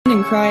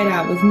and cry it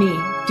out with me,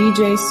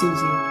 DJ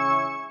Susie.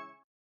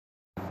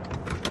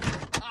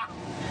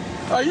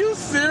 Are you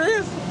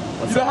serious?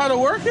 You know how to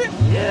work it?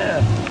 Yeah.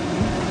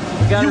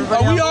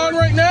 Are we on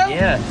right now?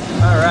 Yeah.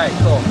 All right,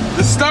 cool.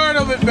 The start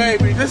of it,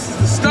 baby. This is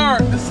the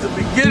start. This is the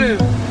beginning.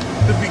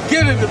 The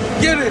beginning.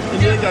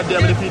 Yeah,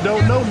 goddammit, if you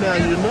don't know now,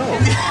 you know.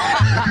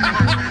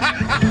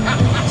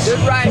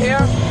 This right here,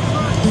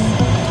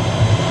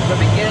 the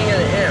beginning of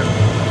the end.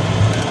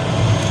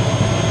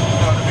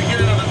 No, the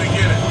beginning of the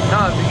beginning.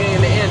 No, the beginning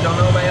of the end. Don't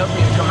nobody else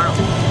need to come out.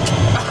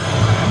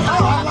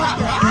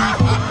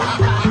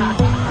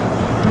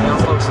 Young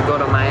folks to go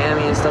to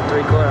Miami and stuff to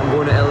record. I'm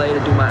going to LA to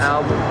do my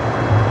album.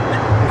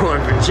 I'm going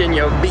to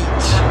Virginia Beach,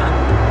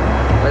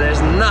 where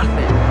there's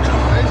nothing.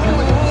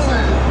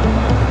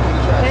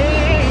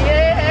 Hey,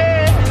 yeah.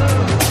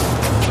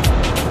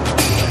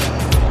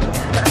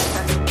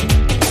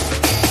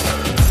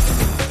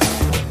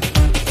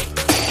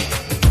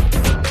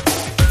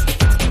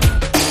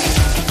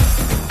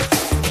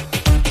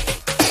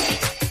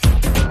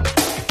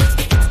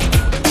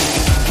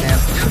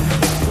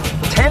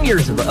 10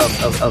 years of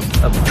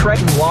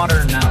treading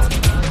water now,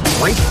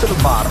 right to the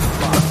bottom.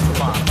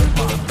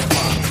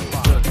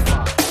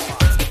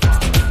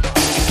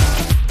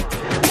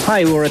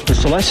 Hi, we're at the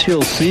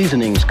Celestial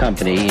Seasonings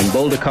Company in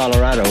Boulder,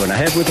 Colorado, and I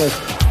have with us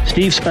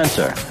Steve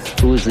Spencer,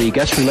 who is the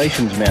guest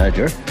relations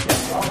manager.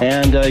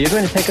 And you're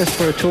going to take us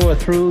for a tour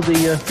through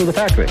the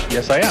factory.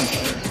 Yes, I am.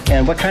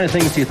 And what kind of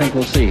things do you think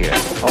we'll see here?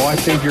 Oh, I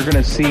think you're going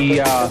to see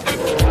how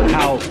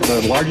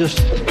the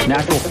largest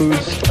natural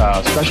foods,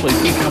 specialty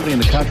food company in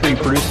the country,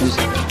 produces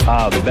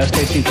the best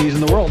tasting teas in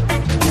the world.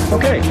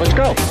 Okay, let's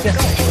go.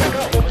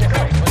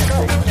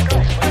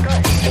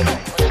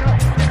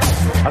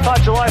 I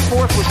thought July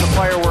 4th was the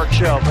fireworks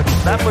show, but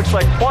that looks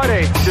like quite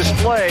a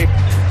display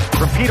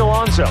from Pete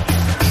Alonso.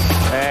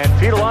 And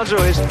Pete Alonso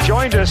has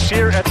joined us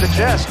here at the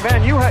desk.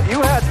 Man, you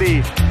had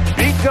the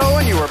beat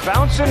going, you were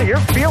bouncing,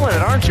 you're feeling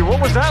it, aren't you? What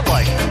was that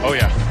like? Oh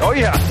yeah. Oh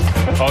yeah.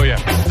 Oh yeah.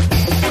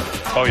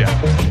 Oh yeah.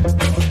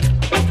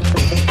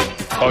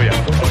 Oh yeah.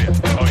 Oh yeah.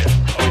 Oh yeah.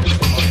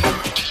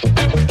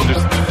 I'm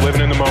just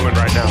living in the moment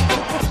right now.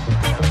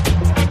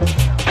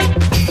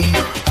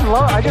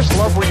 I just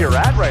love where you're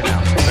at right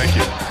now. Thank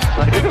you.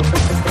 I do.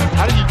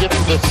 How did you get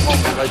to this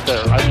moment right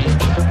there? I mean,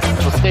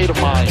 the state of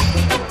mind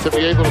to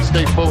be able to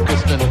stay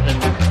focused and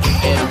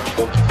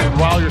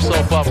rile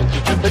yourself up. Did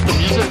you pick the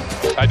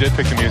music? I did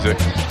pick the music.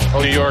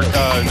 New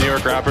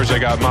York rappers. I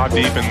got Mobb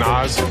Deep and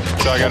Nas,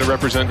 so I got to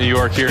represent New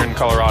York here in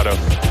Colorado.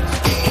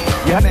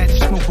 Imagine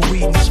smoking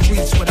weed in the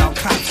streets without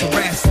cops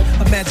arrest.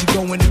 Imagine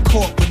going to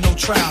court with no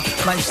trial.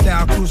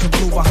 Lifestyle cruising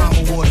blue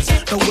Bahama waters.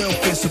 No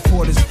welfare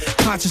supporters.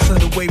 Conscious of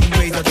the way we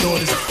raise our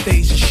daughters.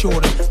 Days are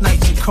shorter,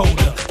 nights are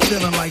colder.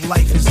 Feeling like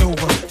life is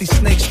over. These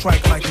snakes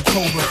strike like a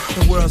cobra.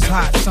 The world's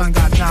hot, sun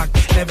got knocked.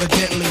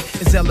 Evidently,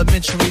 it's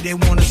elementary. They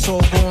want us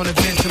all born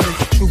eventually.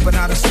 Trooping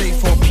out of state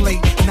for a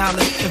plate.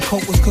 Knowledge, the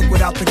coke was cooked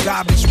without the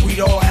garbage. We'd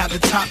all have the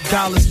top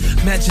dollars.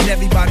 Imagine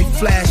everybody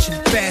flashing,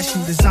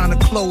 fashion, designer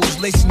clothes,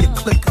 lacing your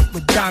click up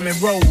with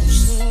diamond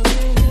rolls.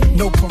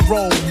 No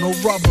parole, no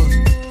rubber.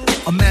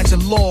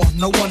 Imagine law,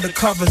 no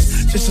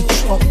undercovers. Just a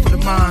trunk for the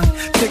mind.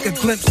 Take a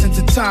glimpse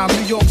into time.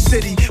 New York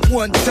City,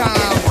 one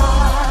time.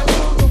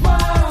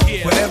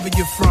 Wherever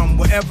you're from,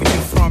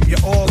 you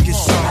all get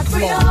some.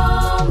 Come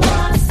on.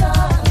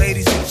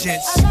 Ladies and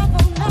gents.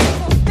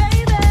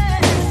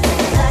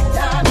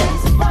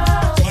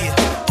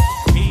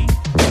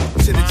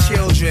 To the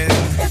children.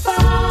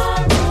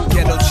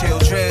 Ghetto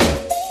children.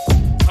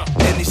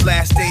 In these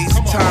last days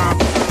of time.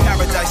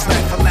 Paradise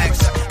like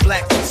relax.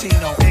 Black,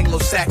 Latino,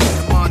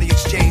 Anglo-Saxon, the money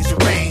exchange,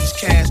 arranged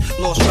cash,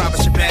 lost driver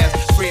Shabazz,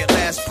 free at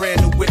last,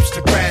 brand new whips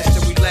to crash,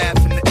 then we laugh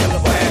in the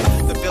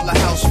Illinois, the villa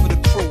house for the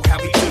crew, how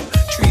we do,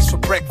 trees for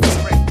breakfast,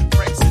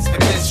 and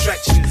then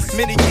stretching,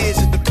 many years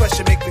in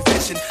depression make me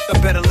vision, the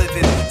better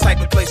living, type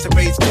of place to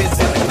raise kids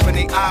in,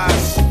 opening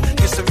eyes,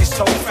 history's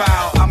so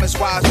foul, I'm as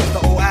wise as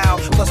the old owl,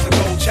 plus the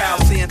gold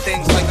child, seeing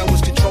things like I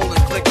was controlling,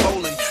 click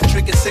rolling,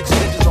 drinking 6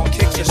 ninjas on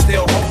kicks and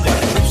still holding,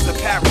 trips to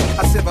Paris,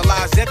 I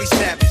civilized every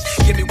savage.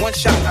 Give me one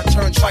shot, I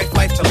turn trife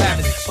life to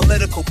lavish.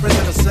 Political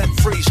prisoners set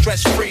free,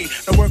 stress free.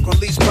 No work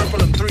release, purple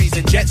M3s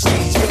and jet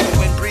skis. Feel the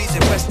wind breeze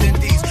in West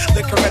Indies.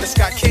 Licoretta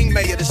Scott King,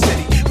 mayor of the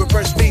city.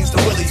 Reverse means the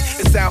willies.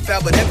 It sound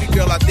foul, but every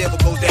girl out there will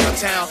go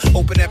downtown.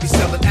 Open every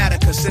cell in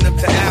Attica, send them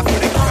to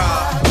Africa.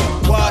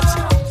 What?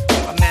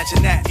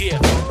 Imagine that. Yeah.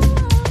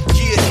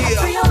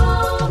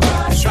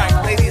 That's right,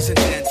 ladies and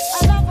gents.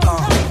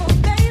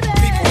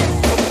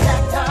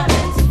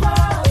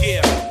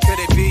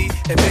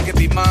 If it could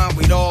be mine,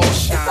 we'd all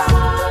shine.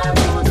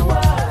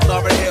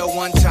 Lauryn Hill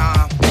one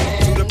time.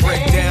 Do the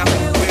breakdown.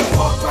 We'll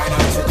walk right up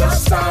to the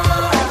sun.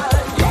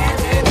 Hand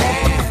in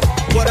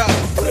hand. What up?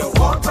 We'll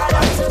walk right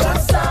up to the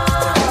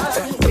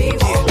sun. We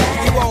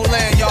won't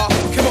land, y'all.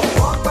 Come on.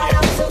 Walk right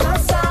up to the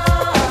sun.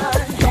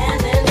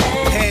 Hand in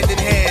hand. Hand in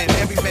hand.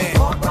 Every man.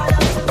 Walk right up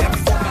to the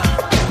sun.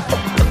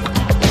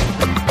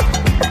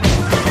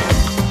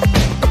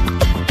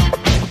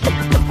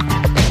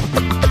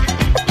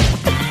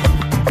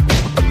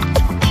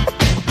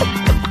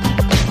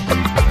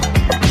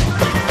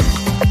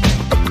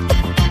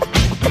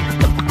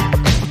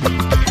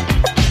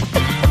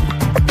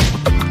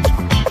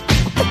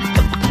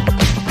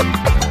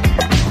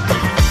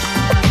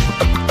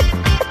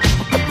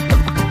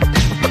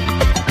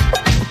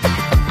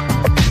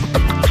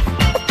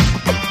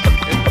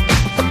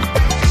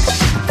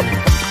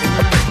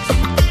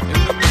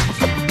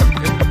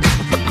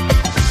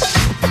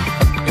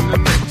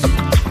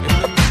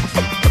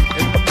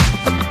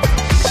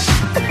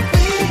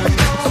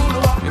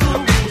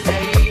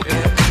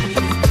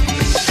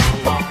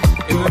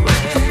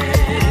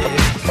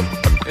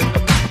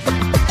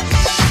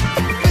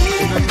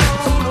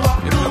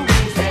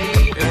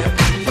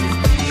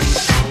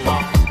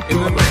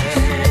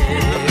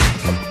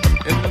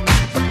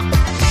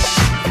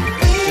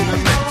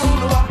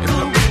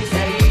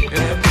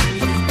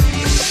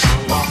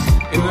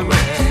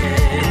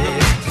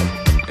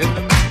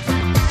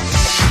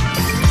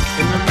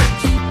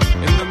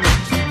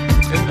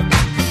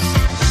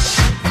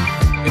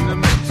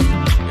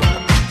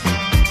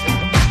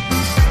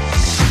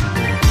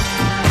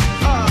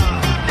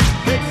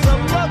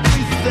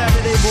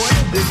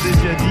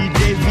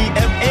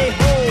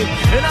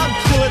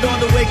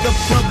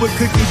 with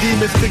Cookie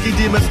Demas. Cookie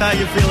Demas, how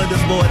you feeling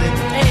this morning?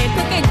 Hey,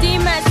 Cookie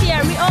Demas here.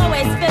 We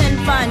always feeling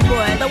fun,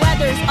 boy. The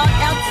weather is hot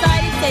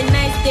outside. It's a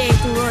nice day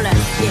to roller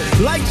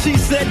skate. Like she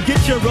said,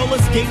 get your roller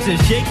skates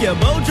and shake your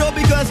mojo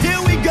because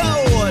here we go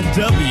on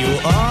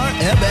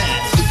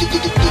WRMS.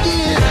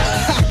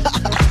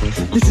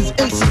 This is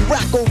MC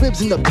Rocko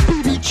Ribs and the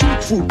BB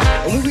Crew.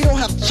 And when we don't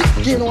have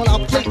chicken on our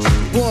plates,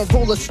 we're on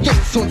roller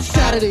skates on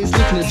Saturdays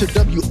listening to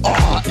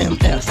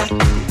WRMS.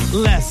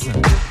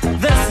 Lesson.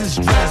 This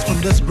is Dress from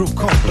this group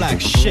called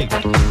Black Sheep.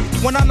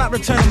 When I'm not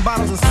returning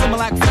bottles of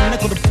Similac for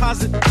nickel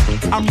deposit,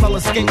 I'm roller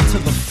skating to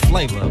the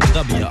flavor of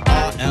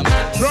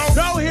WRMS.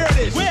 So here it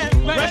is. We're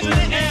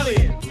Resident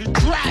Alien, the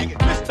Dragon,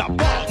 Mr.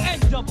 Bug,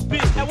 and Double B.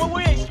 And when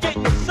we ain't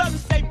skating at Southern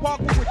State Park,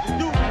 we're with the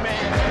new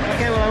man.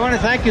 Okay, well, I want to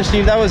thank you,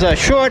 Steve. That was a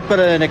short but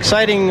an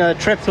exciting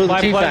trip through the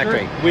tea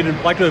factory. We'd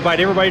like to invite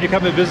everybody to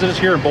come and visit us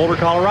here in Boulder,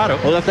 Colorado.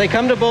 Well, if they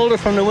come to Boulder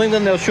from New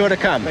England, they'll sure to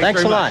come.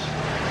 Thanks a lot.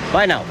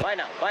 Bye now. Bye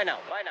now. Bye now.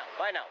 Bye now.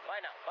 Bye now. Bye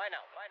now. Bye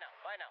now. Bye now.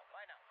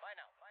 Bye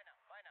now. Bye now.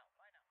 Bye now. Bye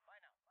now.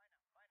 Bye now. Bye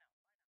now.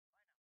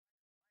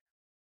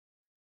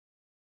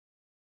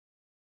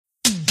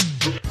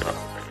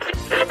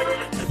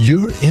 Bye now.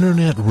 Your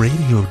internet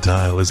radio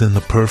dial is in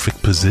the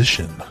perfect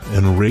position,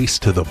 and Race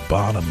to the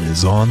Bottom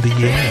is on the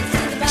air.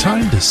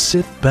 Time to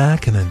sit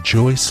back and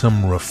enjoy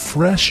some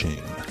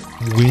refreshing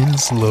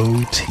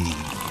Winslow tea.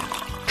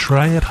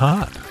 Try it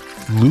hot,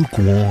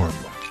 lukewarm,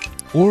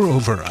 or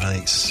over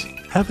ice.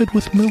 Have it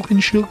with milk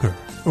and sugar,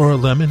 or a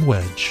lemon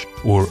wedge,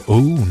 or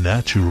au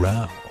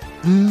natural.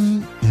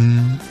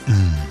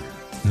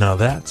 Now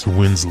that's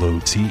Winslow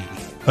tea.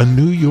 A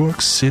New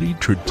York City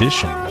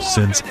tradition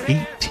since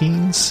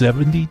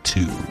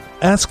 1872.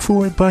 Ask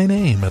for it by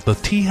name at the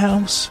tea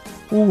house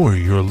or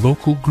your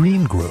local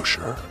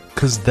greengrocer,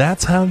 'cause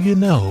that's how you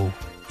know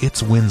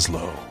it's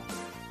Winslow.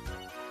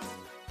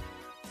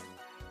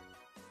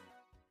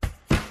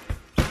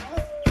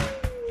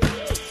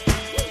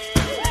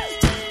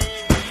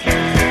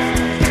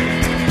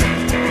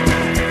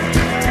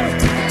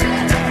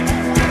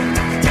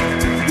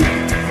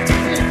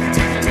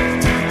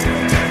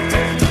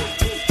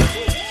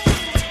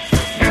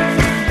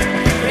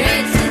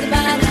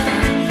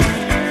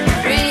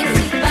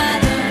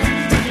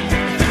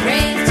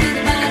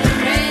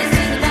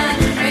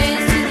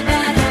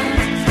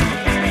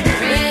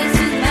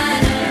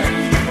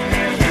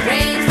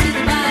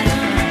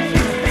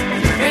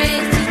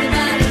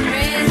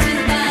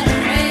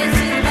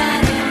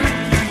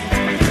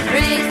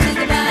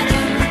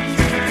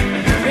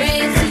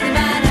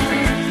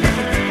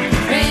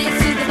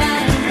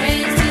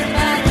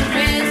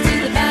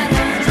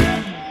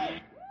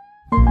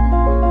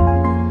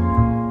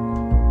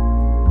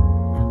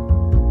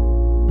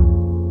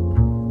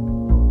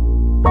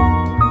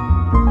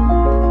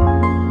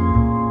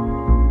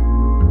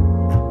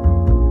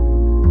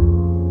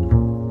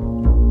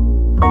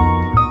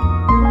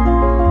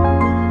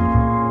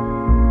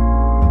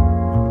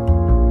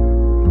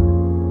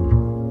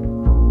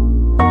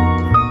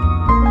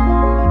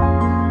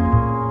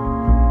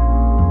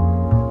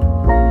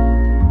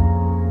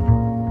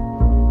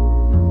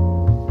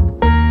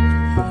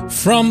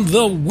 From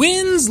the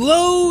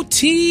Winslow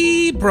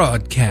Tea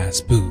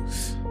broadcast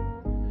booth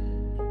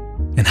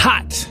in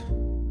hot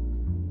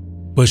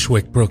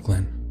Bushwick,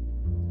 Brooklyn,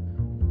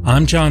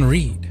 I'm John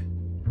Reed.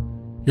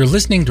 You're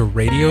listening to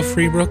Radio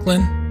Free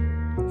Brooklyn,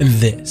 and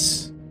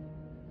this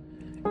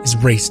is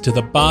Race to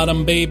the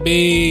Bottom,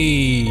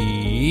 baby.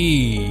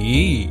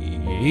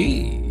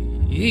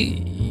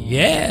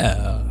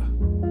 Yeah.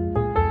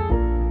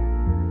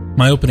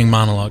 My opening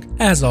monologue,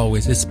 as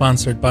always, is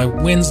sponsored by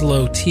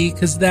Winslow Tea,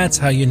 because that's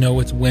how you know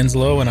it's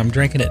Winslow, and I'm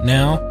drinking it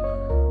now.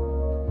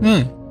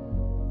 You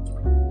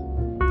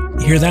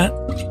hear that?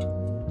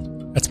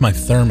 That's my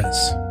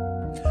thermos.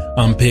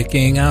 I'm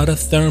picking out a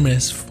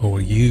thermos for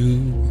you.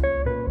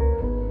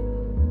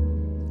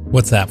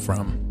 What's that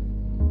from?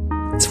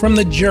 It's from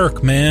The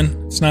Jerk, man.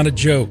 It's not a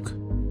joke.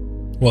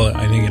 Well,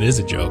 I think it is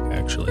a joke,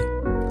 actually.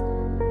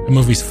 The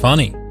movie's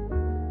funny.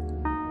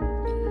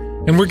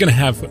 And we're going to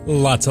have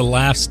lots of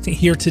laughs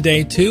here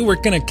today, too. We're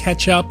going to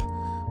catch up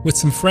with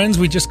some friends.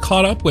 We just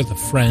caught up with a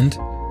friend.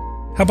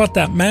 How about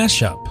that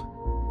mashup?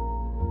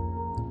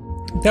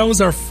 That was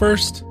our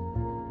first...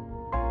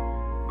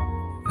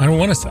 I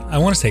want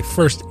to say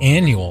first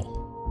annual,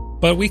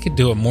 but we could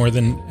do it more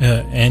than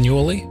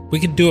annually. We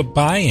could do it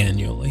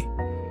biannually.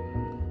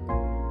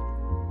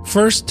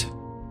 First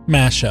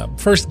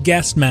mashup. First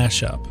guest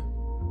mashup.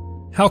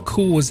 How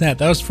cool was that?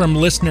 That was from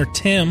listener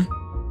Tim.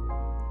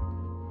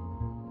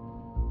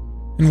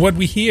 And what'd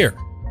we hear?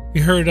 We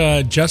heard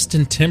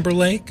Justin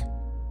Timberlake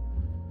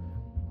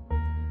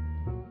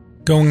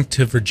going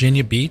to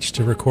Virginia Beach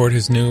to record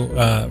his new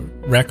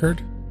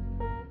record.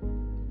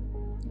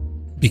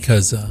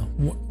 Because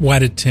why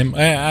did Tim...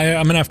 I'm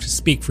going to have to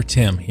speak for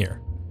Tim here.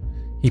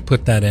 He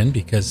put that in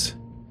because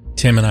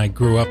Tim and I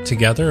grew up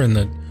together in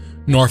the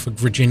Norfolk,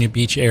 Virginia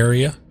Beach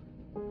area.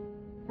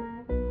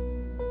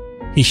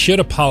 He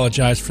should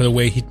apologize for the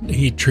way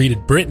he treated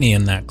Britney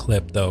in that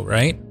clip, though,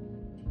 right?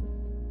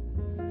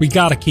 We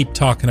got to keep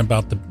talking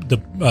about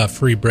the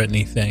Free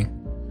Britney thing.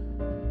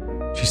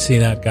 Did you see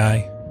that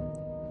guy,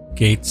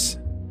 Gates?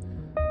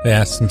 They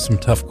asked him some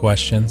tough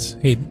questions.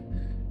 He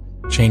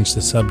changed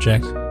the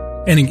subject.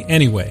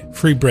 Anyway,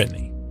 Free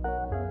Britney.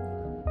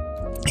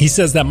 He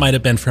says that might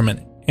have been from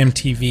an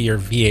MTV or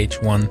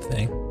VH1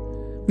 thing.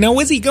 Now,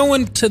 was he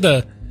going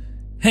to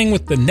hang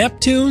with the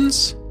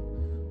Neptunes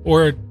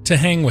or to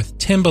hang with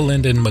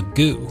Timbaland and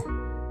Magoo?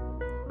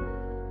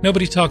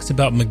 Nobody talks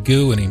about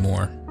Magoo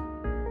anymore.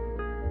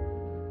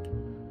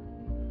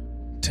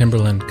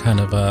 Timbaland kind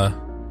of,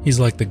 he's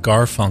like the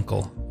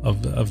Garfunkel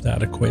of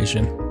that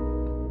equation.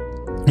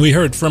 We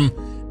heard from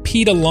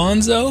Pete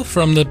Alonso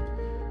from the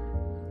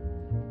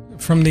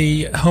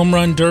Home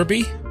Run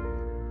Derby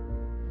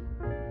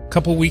a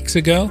couple weeks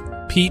ago.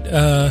 Pete,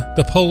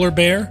 the polar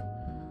bear,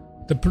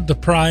 the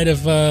pride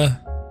of the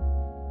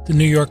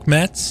New York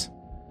Mets,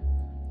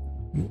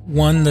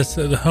 won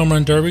the Home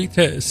Run Derby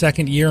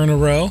second year in a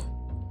row.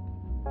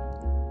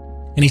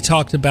 And he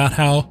talked about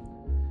how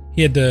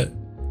he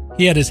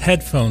had his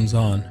headphones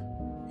on.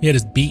 He had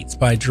his Beats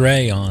by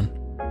Dre on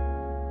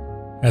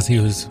as he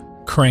was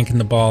cranking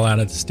the ball out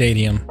of the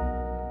stadium.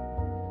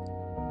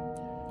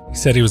 He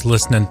said he was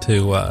listening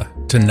to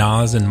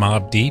Nas and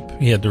Mobb Deep.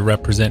 He had to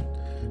represent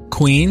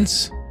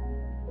Queens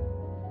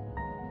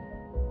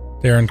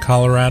there in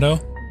Colorado.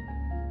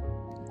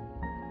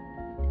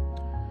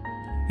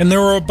 And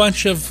there were a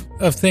bunch of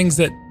things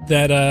that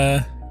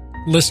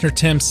listener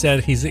Tim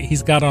said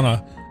he's got on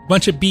a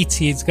bunch of beats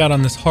he's got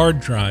on this hard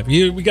drive.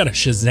 We got to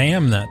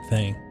Shazam that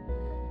thing.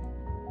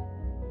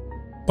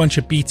 Bunch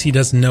of beats he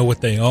doesn't know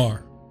what they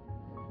are.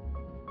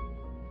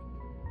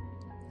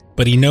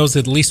 But he knows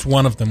at least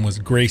one of them was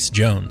Grace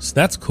Jones.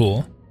 That's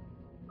cool.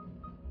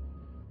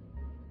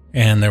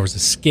 And there was a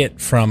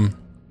skit from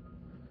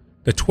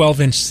the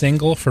 12-inch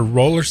single for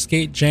Roller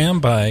Skate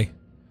Jam by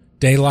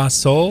De La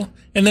Soul,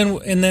 and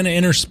then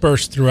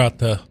interspersed throughout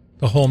the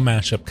whole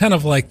mashup, kind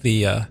of like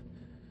the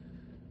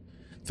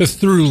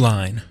through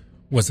line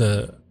was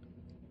a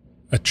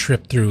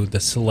trip through the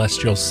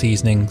Celestial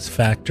Seasonings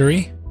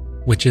factory,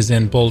 which is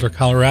in Boulder,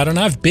 Colorado, and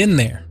I've been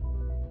there.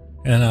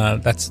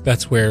 And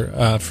that's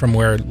where from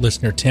where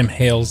listener Tim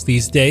hails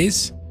these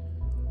days.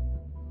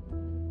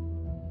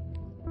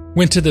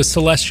 Went to the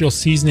Celestial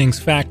Seasonings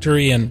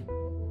factory, and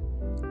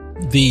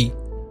they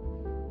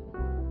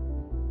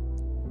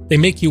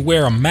make you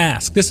wear a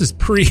mask. This is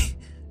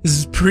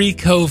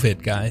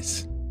pre-COVID,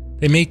 guys.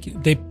 They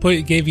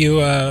gave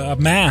you a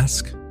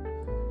mask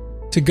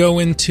to go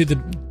into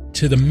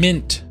the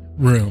mint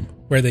room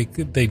where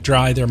they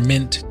dry their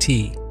mint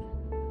tea.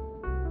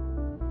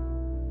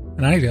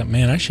 And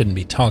I shouldn't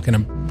be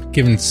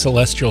giving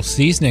Celestial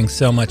Seasoning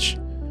so much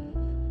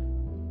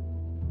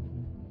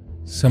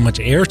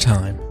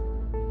airtime.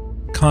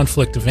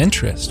 Conflict of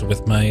interest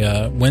with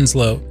my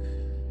Winslow.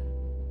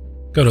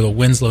 Go to the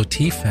Winslow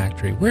Tea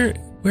Factory.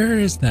 Where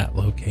is that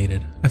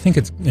located? I think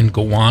it's in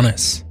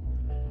Gowanus.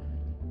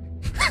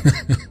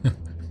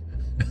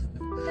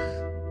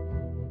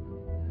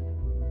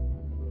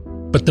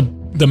 But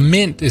the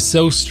mint is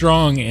so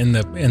strong in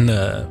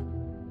the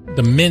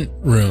mint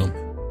room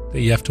that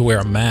you have to wear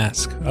a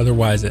mask.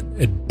 Otherwise it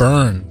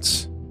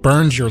burns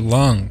your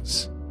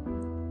lungs.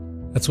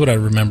 That's what I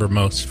remember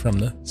most from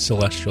the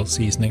Celestial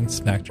Seasonings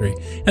factory.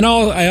 And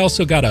I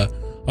also got a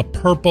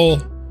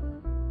purple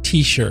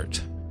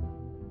t-shirt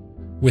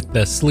with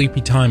the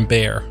Sleepy Time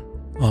Bear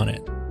on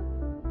it.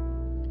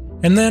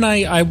 And then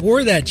I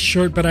wore that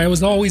shirt, but I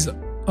was always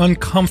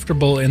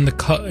uncomfortable in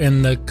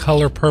the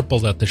color purple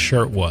that the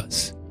shirt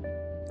was.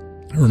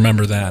 I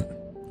remember that.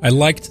 I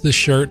liked the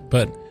shirt,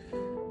 but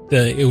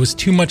it was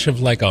too much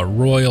of like a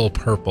royal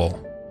purple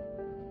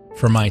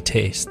for my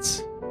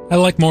tastes. I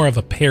like more of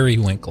a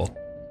periwinkle.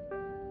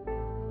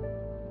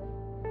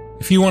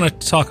 If you want to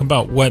talk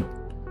about what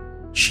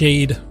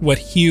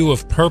hue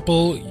of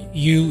purple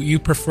you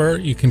prefer,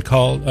 you can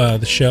call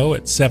the show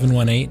at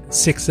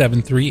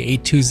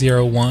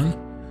 718-673-8201.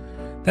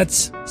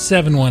 That's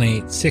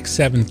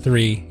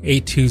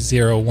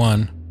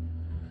 718-673-8201.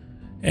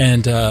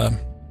 And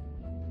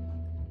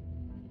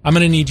I'm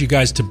going to need you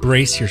guys to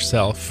brace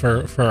yourself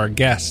for our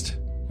guest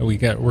that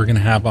we're going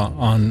to have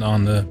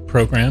on the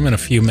program in a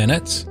few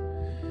minutes.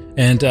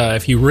 And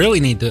if you really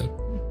need to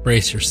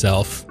brace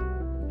yourself,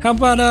 how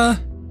about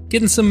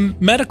getting some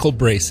medical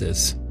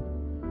braces?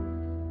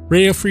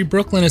 Radio Free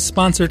Brooklyn is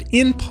sponsored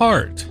in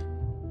part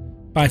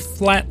by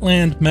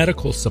Flatland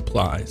Medical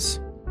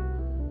Supplies,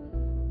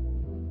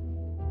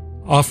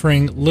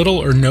 offering little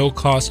or no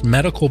cost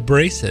medical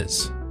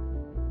braces.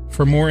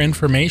 For more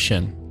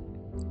information,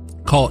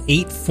 call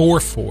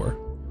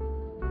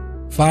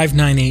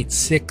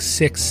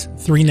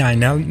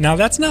 844-598-6639. Now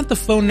that's not the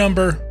phone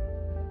number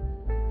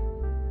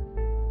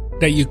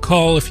that you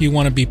call if you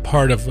want to be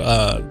part of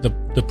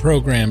the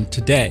program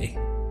today.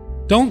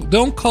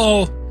 Don't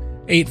call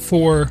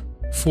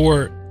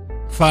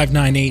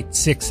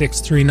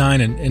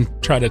 844-598-6639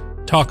 and try to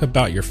talk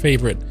about your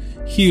favorite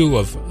hue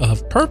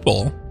of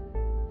purple,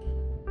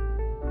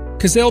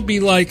 because they'll be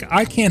like,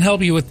 I can't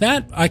help you with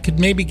that. I could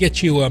maybe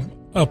get you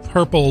a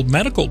purple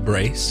medical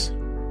brace.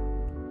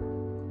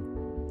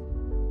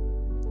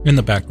 In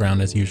the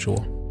background, as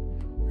usual,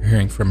 we're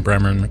hearing from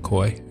Bremer and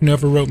McCoy, who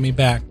never wrote me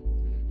back.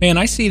 Man,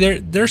 I see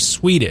they're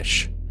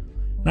Swedish.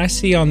 And I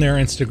see on their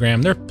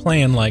Instagram, they're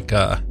playing like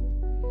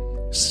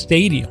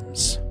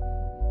stadiums.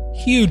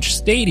 Huge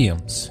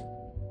stadiums.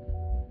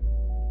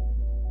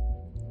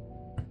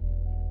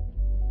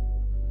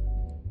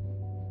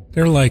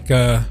 They're like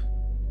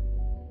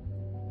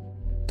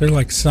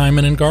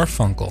Simon and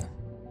Garfunkel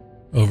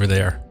over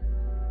there.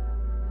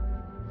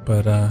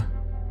 But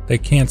they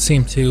can't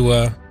seem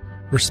to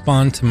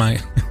respond to my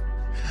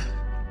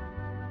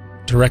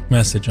direct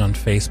message on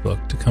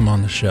Facebook to come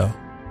on the show.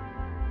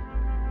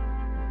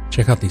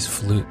 Check out these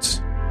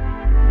flutes.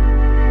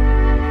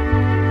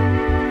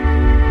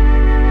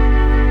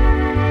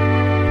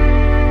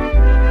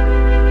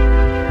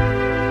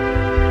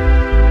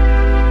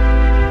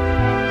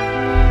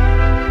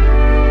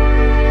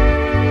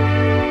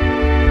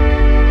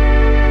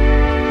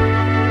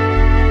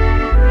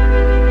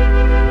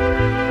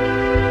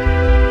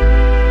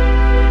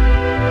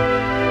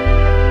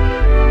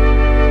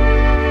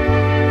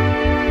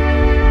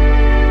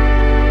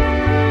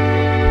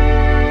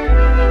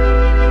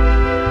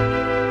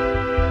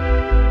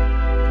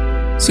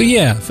 So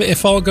yeah,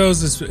 if all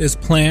goes as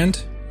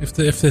planned, if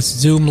this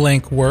Zoom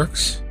link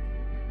works,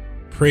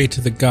 pray to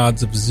the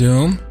gods of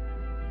Zoom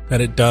that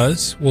it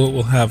does.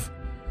 We'll have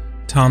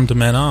Tom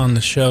Demena on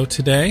the show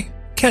today,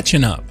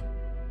 catching up.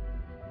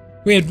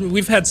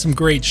 We've had some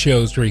great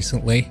shows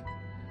recently.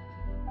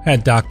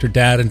 Had Dr.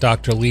 Dad and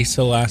Dr.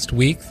 Lisa last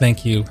week.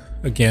 Thank you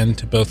again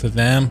to both of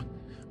them.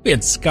 We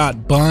had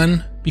Scott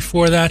Bunn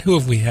before that. Who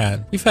have we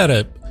had? We've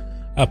had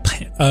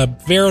a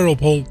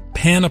veritable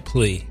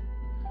panoply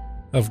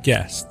of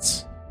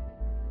guests.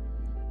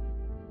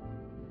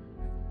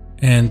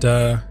 And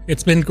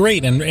it's been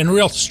great and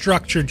real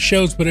structured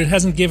shows, but it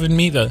hasn't given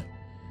me the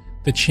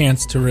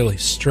chance to really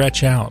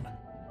stretch out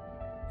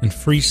and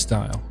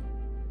freestyle.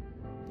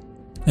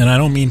 And I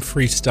don't mean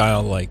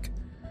freestyle like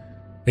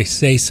they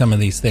say some of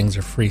these things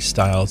are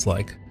freestyles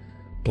like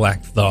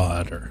Black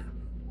Thought or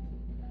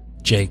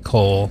J.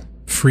 Cole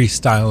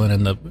freestyling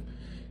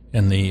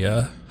in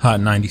the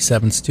Hot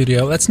 97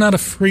 studio. That's not a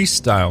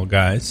freestyle,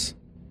 guys.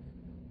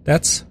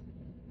 That's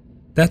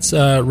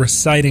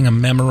reciting a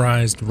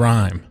memorized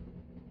rhyme.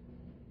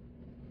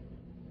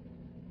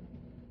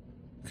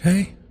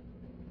 Okay?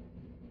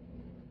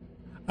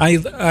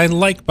 I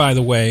like, by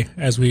the way,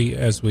 as we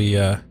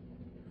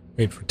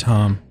wait for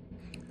Tom,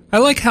 I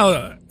like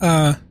how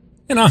I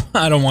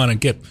don't want to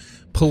get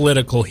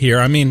political here.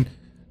 I mean,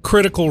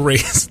 critical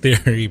race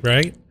theory,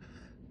 right?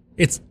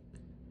 It's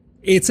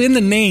in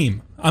the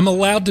name. I'm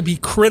allowed to be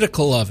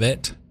critical of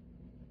it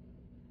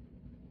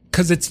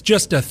because it's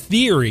just a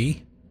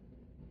theory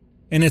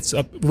and it's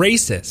a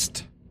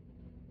racist,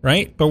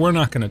 right? But we're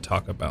not going to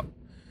talk about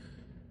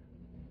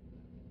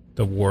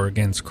the war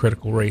against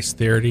critical race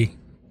theory.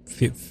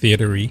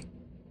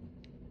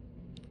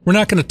 We're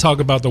not going to talk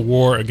about the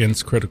war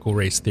against critical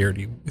race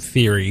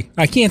theory.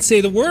 I can't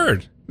say the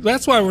word.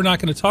 That's why we're not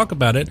going to talk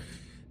about it.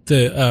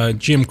 The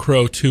Jim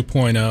Crow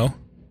 2.0.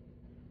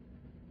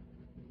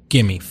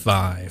 Give me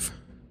 5.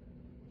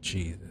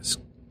 Jesus.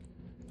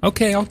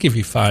 Okay, I'll give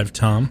you 5,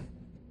 Tom.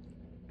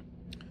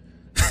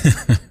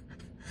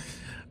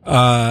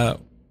 We're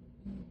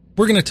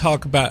going to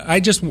talk about... I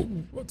just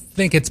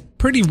think it's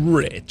pretty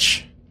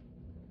rich.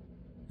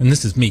 And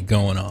this is me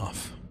going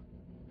off.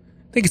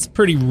 I think it's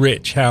pretty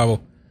rich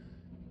how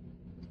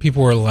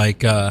people are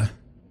like...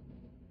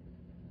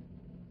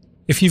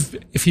 If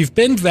you've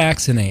been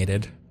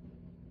vaccinated,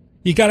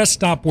 you got to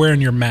stop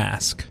wearing your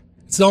mask.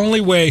 It's the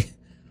only way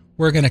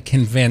we're going to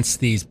convince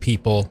these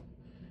people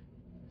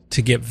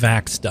to get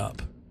vaxxed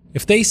up.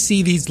 If they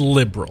see these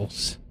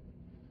liberals,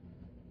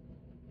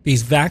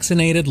 these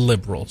vaccinated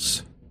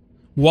liberals,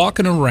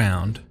 walking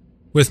around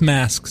with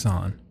masks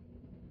on,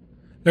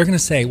 they're going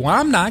to say, well,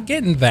 I'm not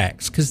getting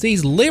vaxxed because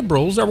these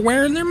liberals are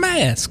wearing their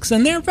masks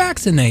and they're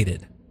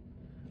vaccinated.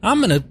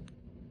 I'm going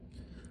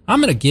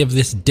to give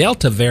this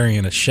Delta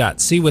variant a shot,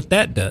 see what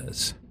that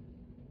does.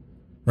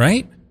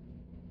 Right?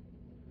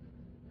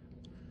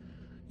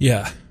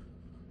 Yeah.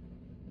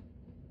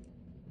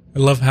 I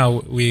love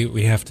how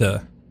we have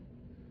to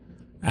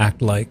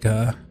act like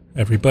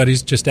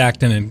everybody's just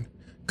acting in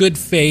good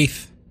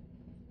faith.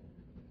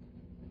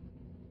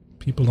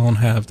 People don't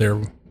have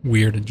their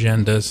weird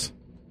agendas.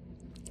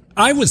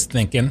 I was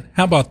thinking,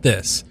 how about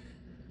this?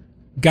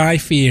 Guy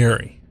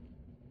Fieri.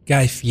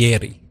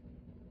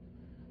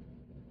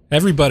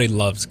 Everybody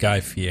loves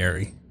Guy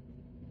Fieri.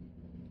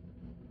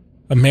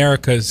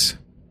 America's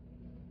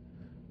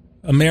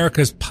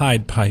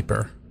Pied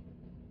Piper.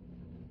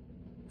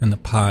 And the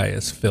pie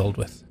is filled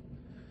with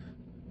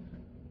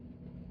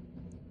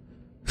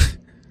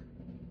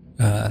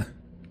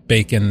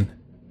bacon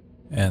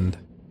and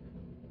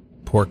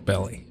pork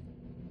belly.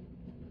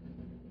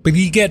 But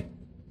you get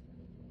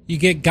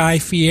Guy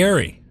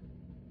Fieri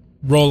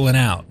rolling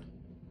out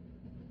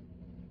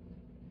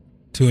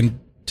to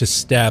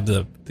stab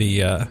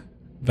the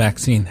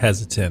vaccine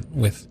hesitant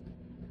with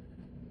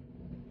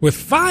with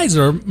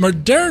Pfizer,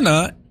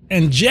 Moderna,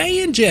 and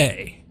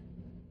J&J.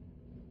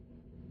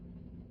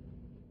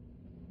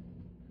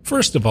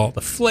 First of all,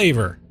 the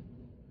flavor.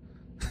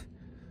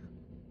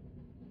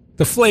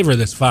 The flavor of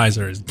this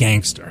Pfizer is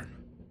gangster.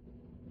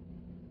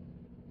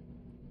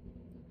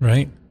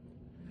 Right?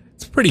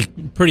 It's pretty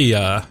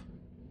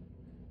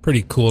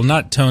cool.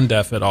 Not tone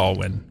deaf at all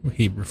when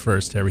he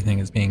refers to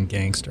everything as being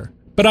gangster.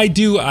 But I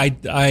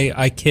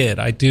kid.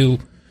 I do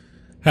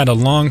had a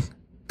long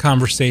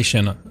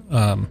conversation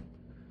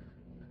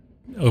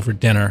over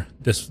dinner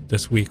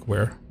this week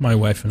where my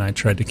wife and I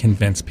tried to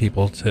convince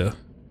people to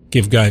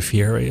give Guy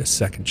Fieri a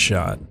second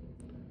shot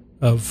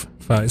of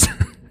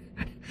Pfizer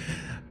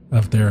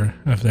of their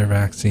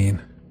vaccine.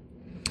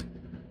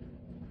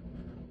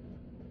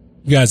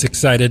 You guys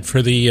excited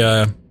for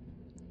the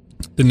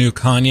new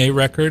Kanye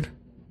record?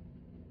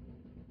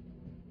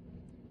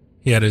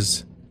 He had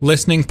his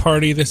listening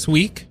party this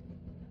week.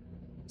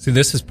 See,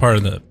 this is part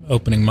of the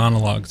opening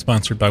monologue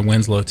sponsored by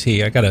Winslow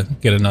Tea. I gotta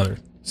get another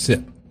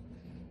sip.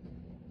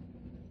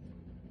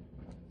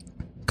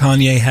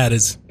 Kanye had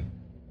his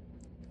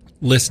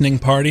listening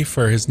party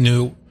for his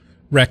new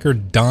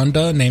record,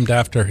 Donda, named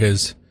after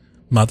his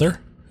mother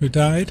who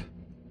died.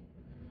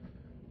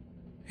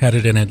 Had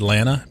it in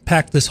Atlanta.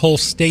 Packed this whole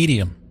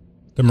stadium,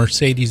 the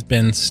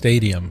Mercedes-Benz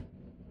Stadium.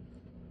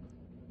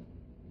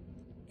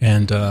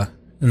 And the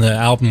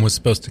album was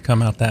supposed to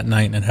come out that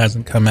night, and it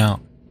hasn't come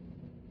out.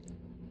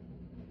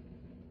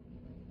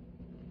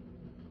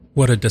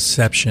 What a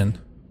deception.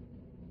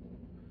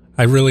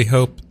 I really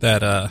hope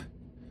that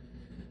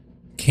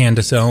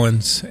Candace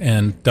Owens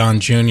and Don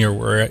Jr.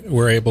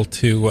 were able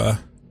to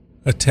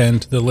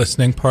attend the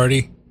listening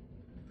party.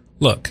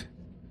 Look,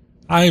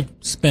 I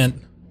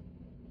spent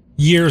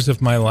years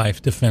of my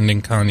life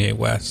defending Kanye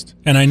West,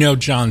 and I know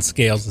John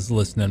Scales is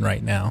listening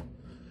right now,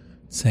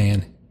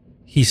 saying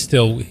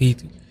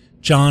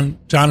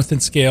Jonathan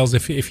Scales,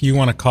 if you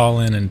want to call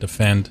in and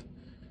defend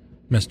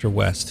Mr.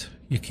 West,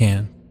 you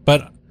can.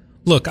 But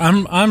look,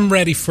 I'm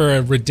ready for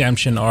a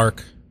redemption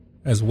arc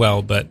as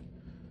well, but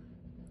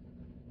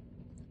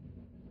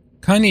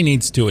Kanye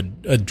needs to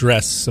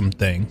address some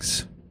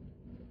things,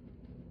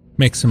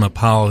 make some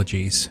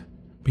apologies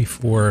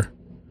before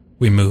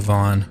we move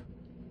on,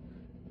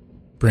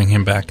 bring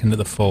him back into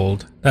the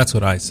fold. That's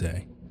what I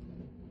say.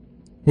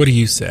 What do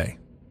you say?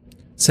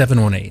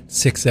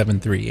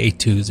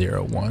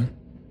 718-673-8201.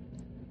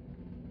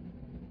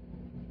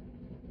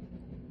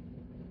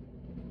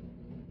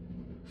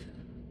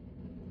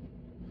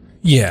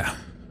 Yeah.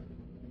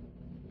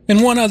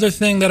 And one other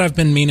thing that I've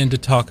been meaning to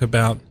talk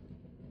about,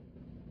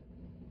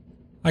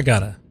 I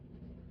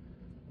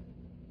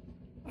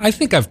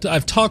think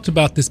I've talked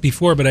about this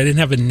before, but I didn't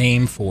have a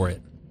name for it.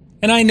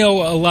 And I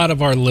know a lot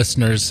of our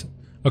listeners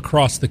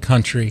across the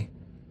country,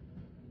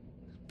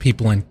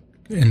 people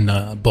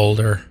in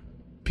Boulder,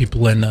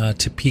 people in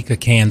Topeka,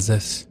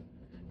 Kansas,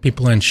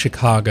 people in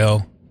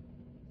Chicago.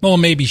 Well,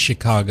 maybe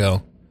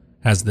Chicago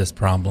has this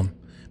problem.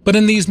 But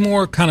in these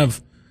more kind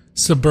of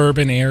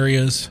suburban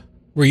areas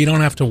where you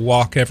don't have to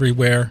walk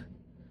everywhere,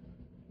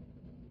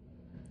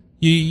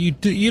 you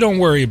don't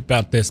worry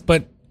about this.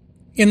 But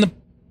in the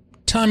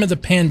time of the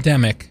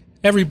pandemic,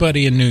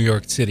 everybody in New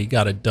York City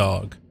got a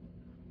dog.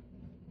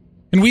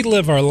 And we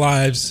live our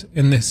lives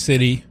in this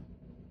city,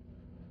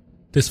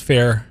 this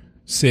fair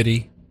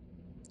city,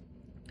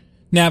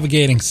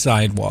 navigating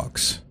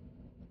sidewalks.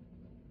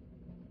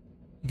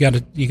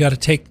 You gotta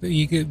take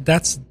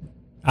that's.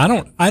 I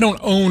don't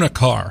own a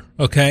car,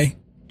 okay?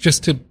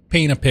 Just to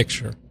paint a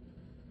picture.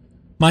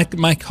 My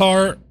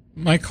cars.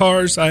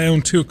 I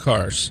own two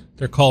cars.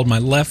 They're called my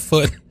left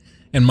foot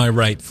and my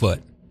right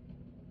foot.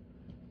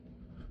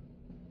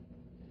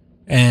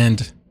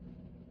 And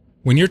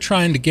when you're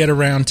trying to get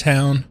around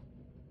town,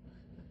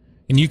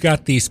 and you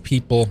got these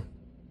people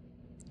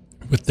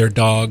with their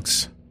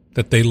dogs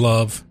that they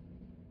love,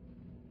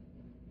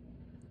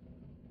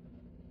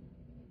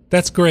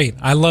 that's great.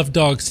 I love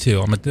dogs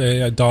too. I'm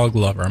a dog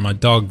lover. I'm a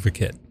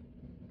dogvocate.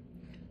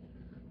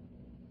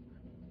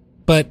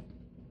 But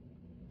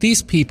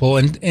these people,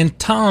 and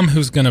Tom,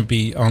 who's going to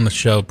be on the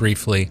show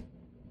briefly,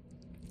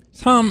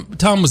 Tom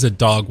was a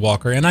dog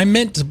walker, and I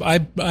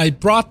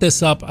brought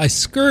this up. I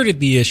skirted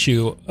the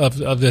issue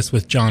of this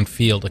with John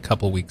Field a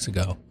couple weeks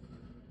ago.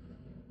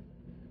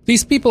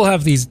 These people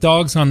have these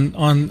dogs on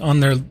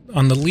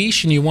the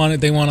leash, and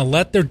they want to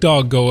let their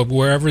dog go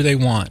wherever they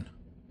want.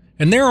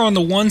 And they're on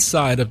the one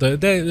side of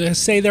they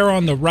say they're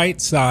on the right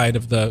side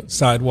of the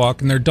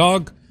sidewalk, and their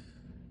dog,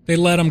 they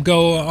let them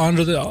go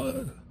onto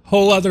the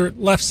whole other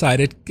left side.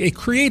 It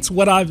creates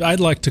what I'd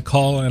like to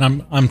call,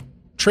 and I'm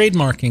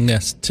trademarking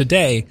this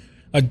today,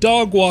 a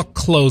dog walk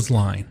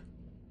clothesline.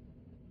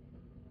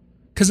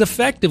 Because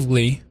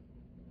effectively,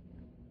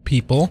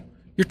 people,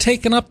 you're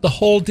taking up the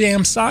whole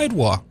damn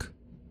sidewalk.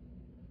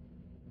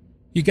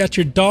 You got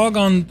your dog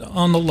on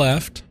the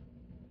left,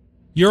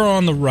 you're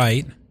on the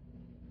right,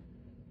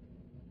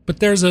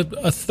 but there's a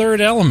third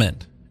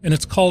element, and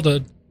it's called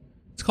a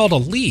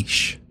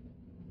leash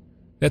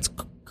that's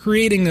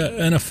creating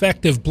an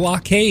effective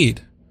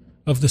blockade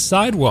of the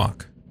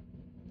sidewalk.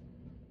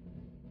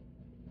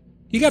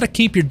 You got to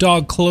keep your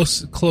dog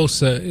close.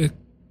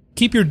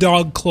 Keep your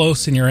dog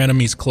close and your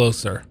enemies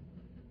closer.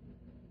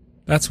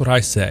 That's what I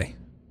say.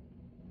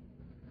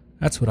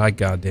 That's what I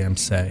goddamn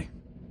say.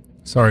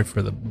 Sorry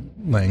for the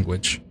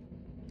language.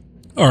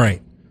 All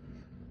right.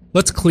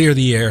 Let's clear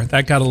the air.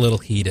 That got a little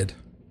heated.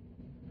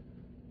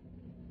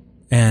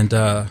 And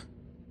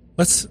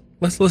let's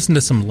listen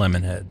to some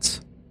Lemonheads.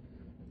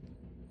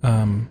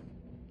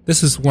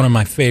 This is one of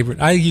my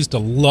favorite. I used to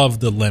love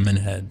the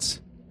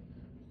Lemonheads.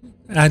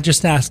 I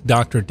just asked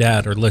Dr.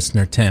 Dad or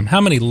listener Tim,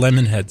 how many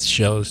Lemonheads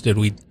shows did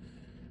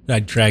I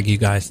drag you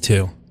guys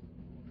to?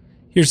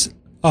 Here's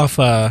off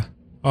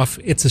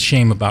It's a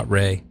Shame About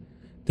Ray.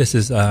 This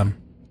is Hannah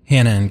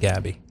and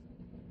Gabby.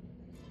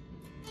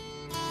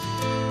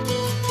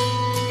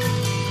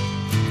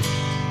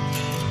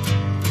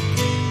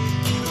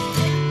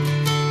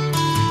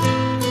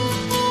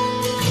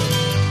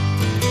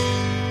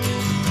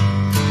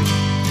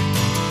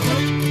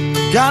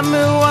 Got me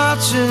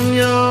watching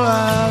your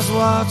eyes,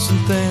 watching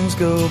things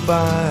go by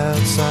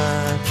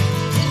outside.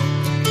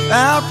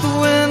 Out the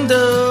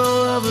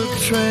window of a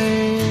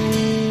train.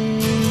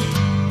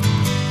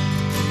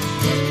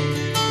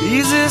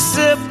 Easy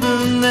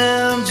sipping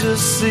them,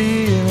 just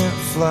seeing it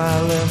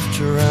fly left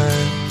to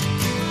right.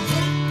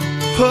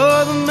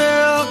 Pour the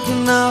milk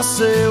and I'll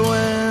say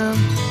when.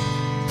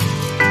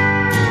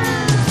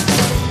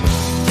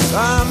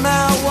 I'm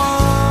out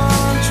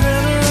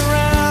wandering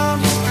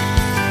around.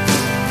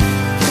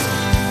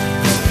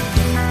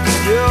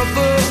 You're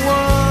but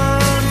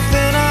one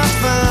thing I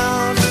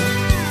found.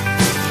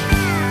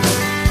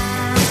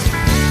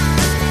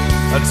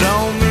 I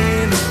don't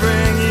mean to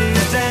bring you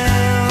down.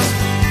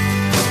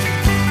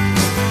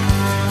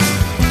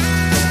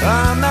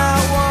 I'm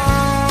out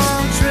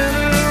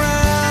wandering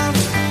around.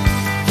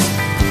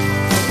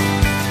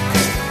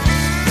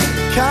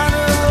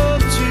 Kinda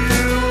hoped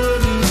you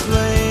wouldn't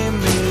blame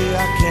me. I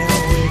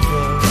can't wake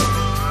up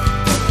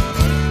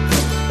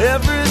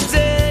every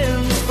day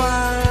and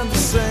find the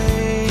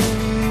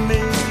same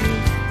me.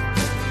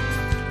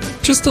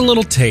 Just a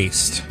little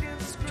taste.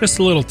 Just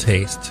a little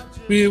taste.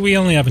 We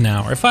only have an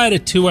hour. If I had a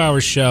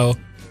 2-hour show,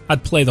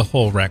 I'd play the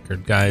whole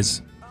record,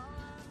 guys.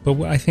 But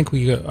I think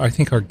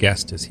our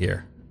guest is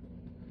here.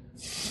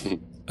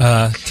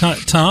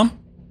 Tom?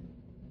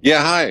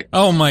 Yeah, hi.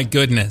 Oh my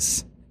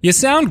goodness. You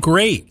sound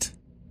great.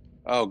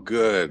 Oh,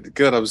 good.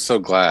 Good. I'm so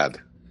glad.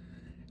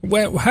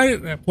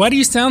 Why do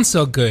you sound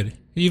so good?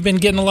 You've been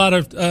getting a lot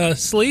of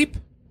sleep?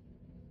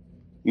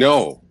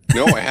 No,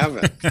 I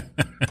haven't.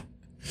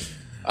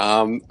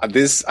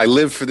 I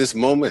live for this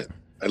moment.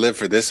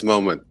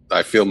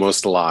 I feel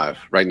most alive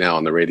right now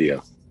on the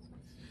radio.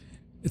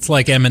 It's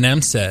like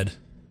Eminem said,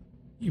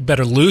 you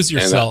better lose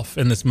yourself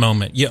in this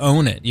moment. You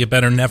own it. You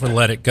better never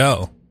let it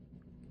go.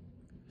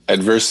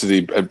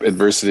 Adversity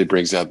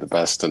brings out the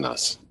best in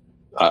us.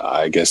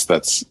 I guess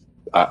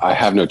I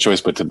have no choice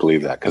but to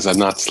believe that because I'm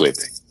not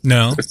sleeping.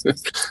 No.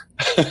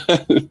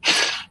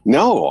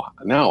 No,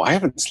 I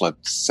haven't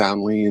slept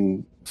soundly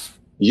in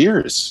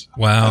years.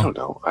 Wow. I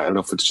don't know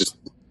if it's just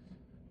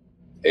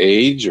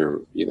age or,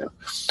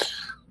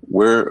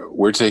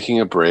 we're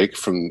taking a break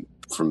from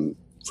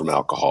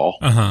alcohol,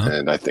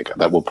 and I think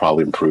that will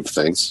probably improve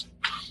things.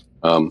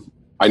 I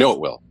know it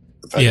will.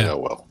 In fact, I know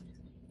it will.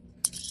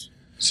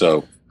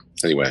 So,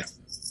 anyway,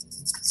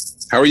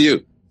 how are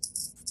you?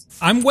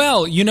 I'm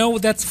well.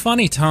 That's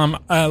funny, Tom.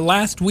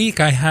 Last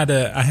week I had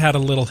a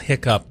little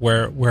hiccup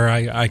where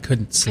I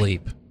couldn't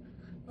sleep,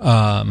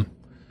 and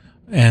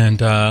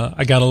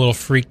I got a little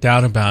freaked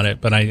out about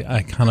it. But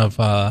I kind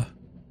of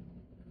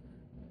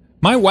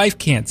my wife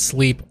can't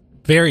sleep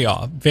very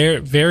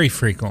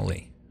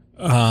frequently,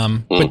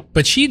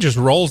 but she just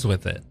rolls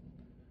with it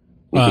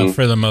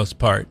for the most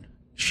part.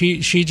 She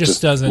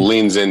just doesn't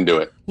leans into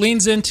it.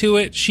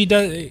 She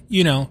does.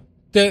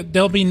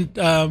 There'll be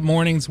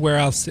mornings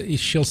where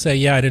she'll say,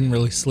 "Yeah, I didn't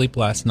really sleep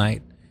last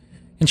night,"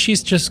 and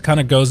she's just kind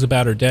of goes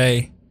about her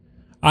day.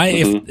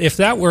 If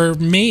that were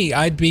me,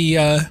 I'd be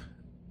I'd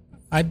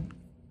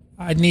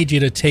need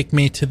you to take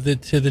me to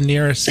the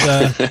nearest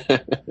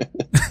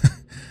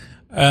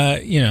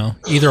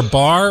either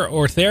bar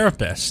or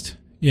therapist.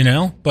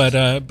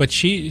 But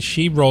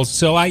she rolls.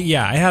 So I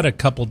had a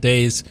couple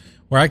days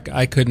where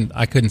I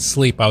couldn't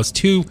sleep. I was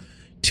too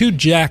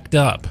jacked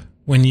up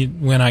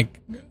when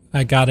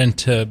I got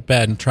into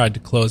bed and tried to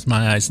close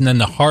my eyes, and then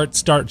the heart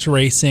starts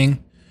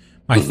racing.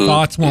 My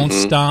thoughts won't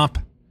stop.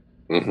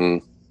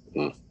 I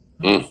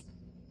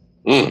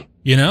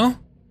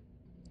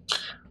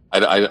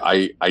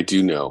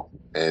do know,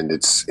 and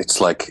it's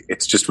like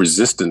it's just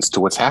resistance to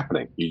what's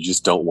happening. You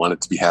just don't want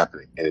it to be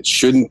happening, and it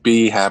shouldn't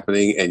be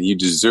happening. And you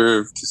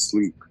deserve to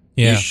sleep.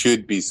 Yeah. You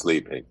should be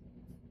sleeping.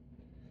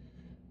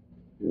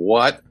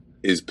 What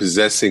is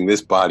possessing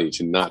this body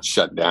to not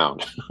shut down?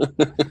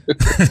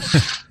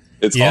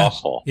 It's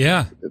awful.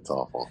 Yeah. It's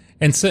awful.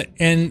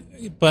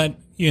 But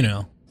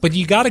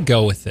you got to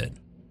go with it.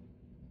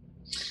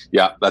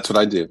 Yeah, that's what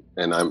I do.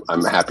 And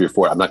I'm happier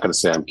for it. I'm not going to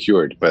say I'm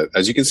cured, but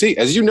as you can see,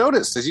 as you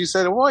noticed, as you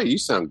said, boy, you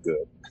sound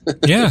good.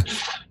 Yeah.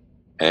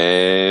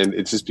 And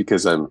it's just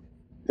because I'm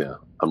Yeah.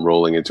 I'm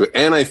rolling into it.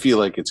 And I feel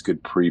like it's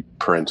good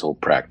pre-parental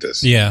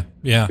practice. Yeah.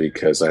 Yeah.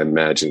 Because I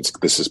imagine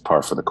this is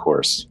par for the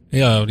course.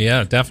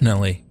 Yeah,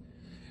 definitely.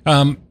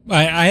 I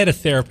had a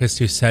therapist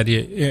who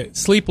said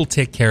sleep will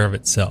take care of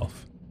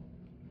itself.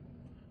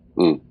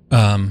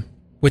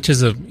 Which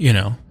is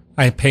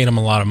I paid him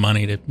a lot of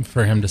money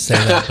for him to say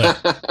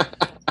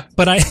that,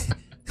 but I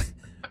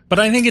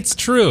think it's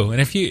true.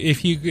 And if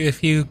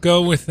you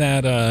go with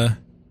that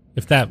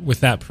with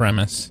that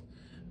premise,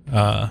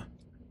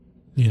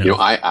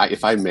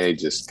 if I may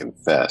just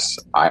confess,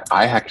 I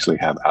actually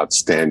have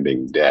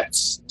outstanding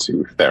debts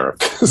to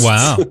therapists.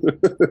 Wow.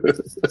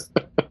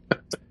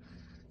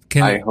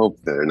 I hope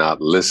they're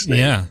not listening.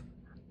 Yeah.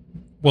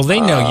 Well,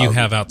 they know you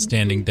have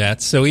outstanding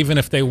debts, so even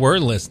if they were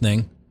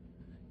listening,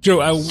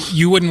 Joe,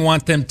 you wouldn't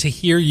want them to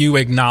hear you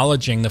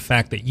acknowledging the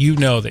fact that you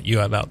know that you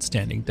have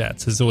outstanding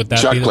debts. Would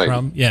that be the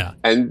problem? Yeah.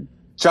 And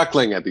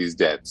chuckling at these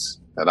debts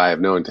that I have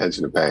no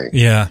intention of paying.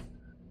 Yeah.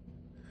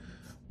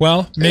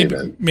 Well,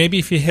 maybe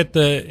if you hit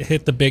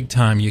the big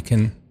time, you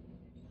can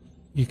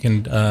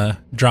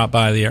drop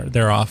by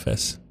their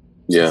office.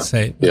 Yeah.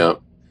 Say, I'm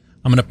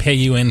going to pay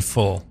you in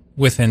full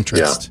with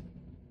interest.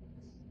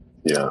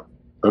 Yeah.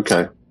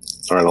 Okay.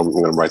 All right. I'm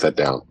going to write that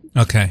down.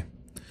 Okay.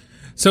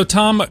 So,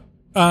 Tom,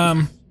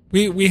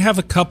 we have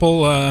a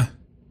couple. I'm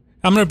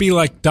going to be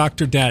like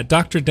Dr. Dad.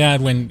 Dr.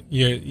 Dad, when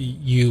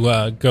you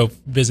go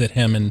visit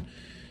him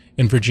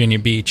in Virginia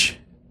Beach,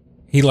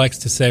 he likes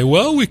to say,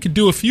 well, we could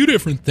do a few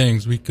different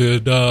things. We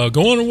could go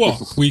on a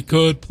walk. We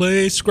could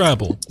play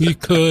Scrabble.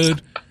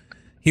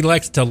 He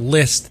likes to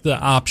list the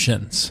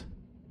options.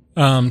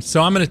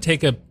 So I'm going to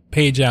take a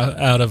page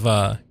out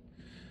of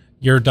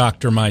Your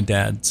Doctor, My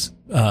Dad's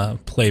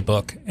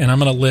playbook, and I'm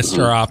going to list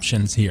our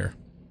options here.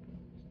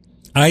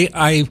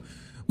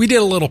 We did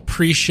a little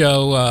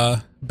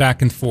pre-show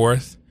back and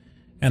forth,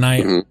 and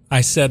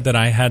I said that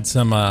I had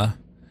some.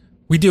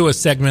 We do a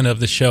segment of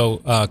the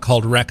show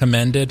called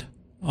Recommended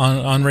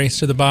on Race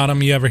to the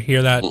Bottom. You ever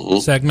hear that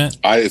segment?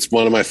 It's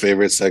one of my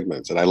favorite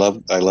segments, and I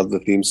love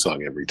the theme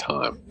song every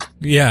time.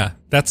 Yeah,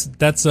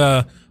 that's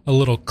a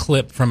little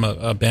clip from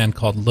a band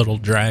called Little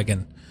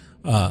Dragon,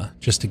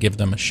 just to give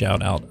them a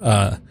shout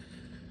out.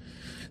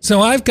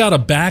 So I've got a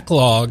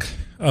backlog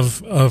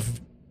of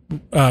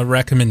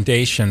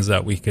recommendations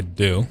that we could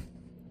do.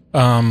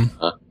 I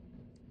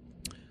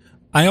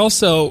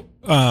also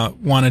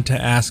wanted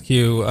to ask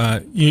you,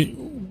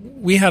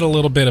 we had a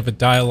little bit of a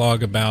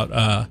dialogue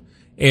about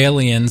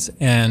aliens,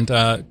 and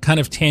kind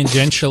of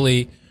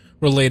tangentially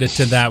related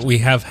to that, we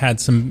have had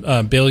some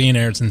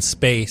billionaires in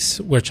space,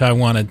 which I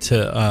wanted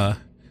to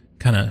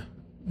kind of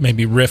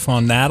maybe riff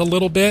on that a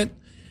little bit.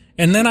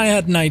 And then I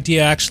had an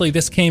idea. Actually,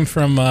 this came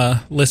from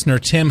listener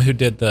Tim, who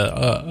did the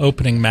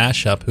opening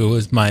mashup, who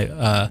was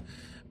my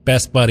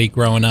best buddy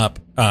growing up.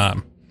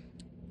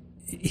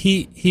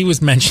 He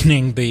was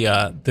mentioning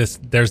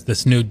there's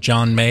this new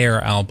John Mayer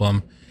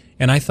album,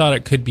 and I thought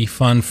it could be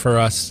fun for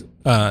us,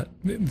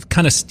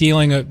 kind of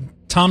stealing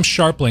Tom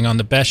Sharpling on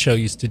the Best Show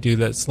used to do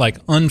this, like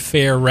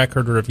unfair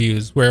record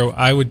reviews, where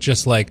I would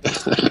just like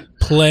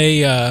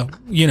play,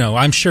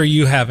 I'm sure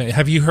you haven't.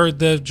 Have you heard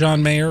the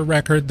John Mayer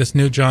record, this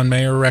new John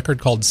Mayer record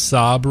called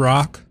Sob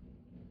Rock?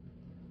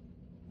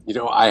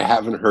 I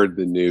haven't heard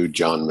the new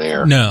John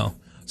Mayer. No.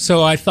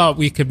 So I thought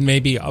we could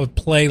maybe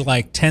play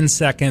like 10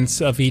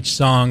 seconds of each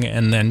song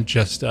and then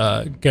just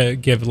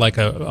give like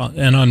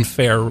an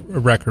unfair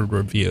record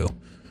review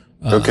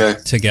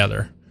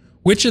together.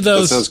 Which of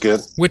those that sounds good.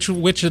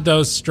 Which of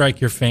those strike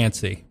your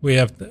fancy? We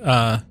have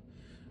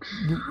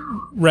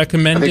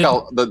recommended. I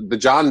think the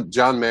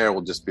John Mayer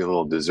will just be a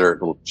little dessert,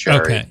 a little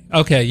cherry.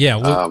 Okay,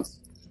 yeah.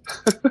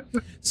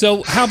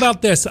 So how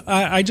about this?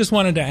 I just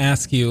wanted to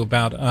ask you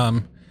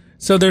about.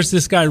 So there's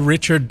this guy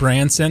Richard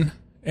Branson,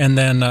 and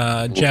then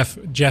Jeff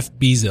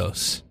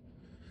Bezos.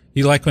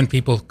 You like when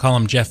people call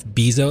him Jeff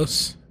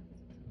Bezos?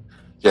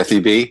 Jeffy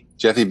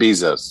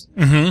Bezos.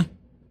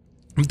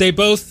 Mm-hmm. They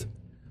both,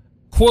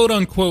 quote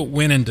unquote,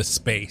 went into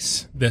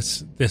space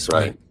this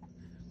week.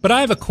 But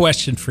I have a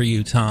question for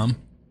you, Tom.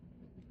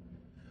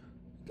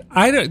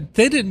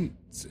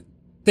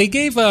 They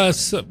gave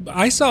us.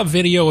 I saw a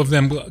video of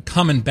them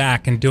coming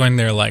back and doing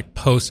their like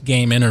post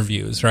game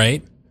interviews,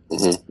 right?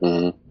 Mm-hmm,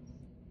 mm-hmm.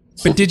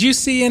 But did you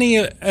see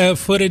any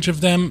footage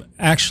of them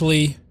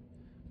actually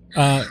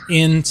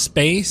in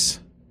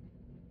space?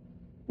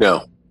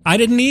 No, I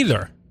didn't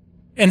either.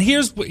 And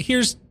here's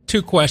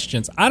two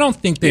questions. I don't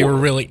think they were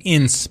really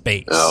in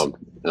space.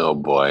 Oh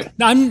boy.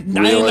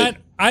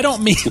 I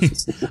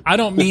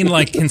don't mean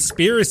like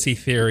conspiracy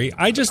theory.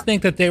 I just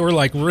think that they were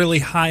like really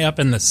high up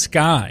in the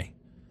sky.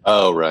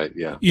 Oh right,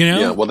 yeah.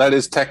 Yeah. Well, that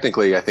is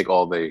technically, I think,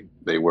 all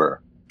they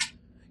were.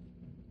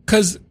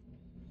 Because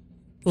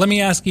let me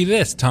ask you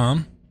this,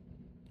 Tom.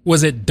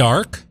 Was it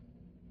dark?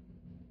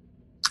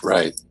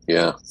 Right.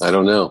 Yeah. I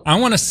don't know. I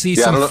want to see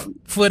some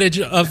footage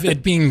of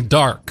it being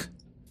dark.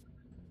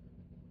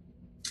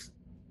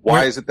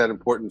 Why is it that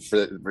important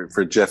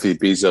for Jeffy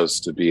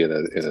Bezos to be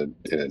in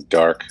a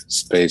dark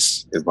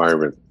space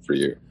environment for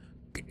you?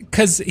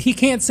 because he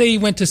can't say he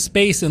went to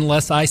space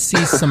unless I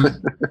see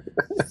some.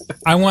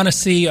 I want to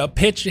see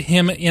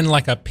him in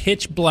like a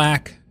pitch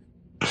black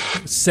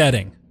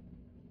setting,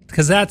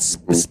 because that's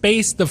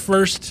space. The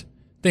first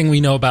thing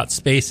we know about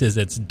space is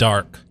it's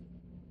dark.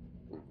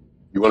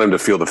 You want him to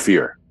feel the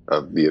fear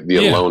of the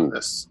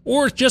aloneness,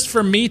 or just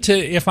for me to,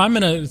 if I'm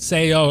going to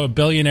say, a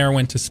billionaire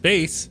went to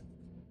space,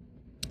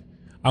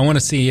 I want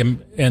to see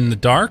him in the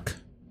dark,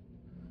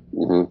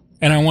 and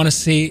I want to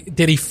see,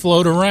 did he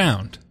float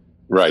around?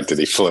 Right? Did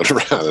he float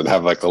around and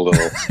have like a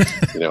little,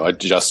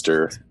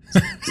 adjuster,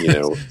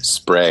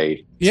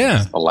 spray?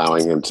 Yeah,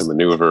 allowing him to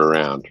maneuver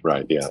around.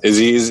 Right? Yeah.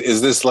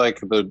 Is this like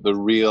the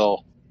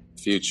real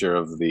future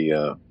of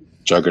the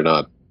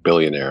juggernaut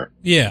billionaire?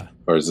 Yeah.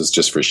 Or is this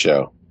just for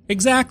show?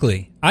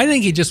 Exactly. I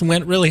think he just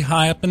went really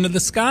high up into the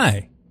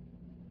sky.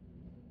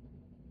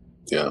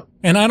 Yeah.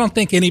 And I don't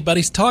think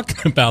anybody's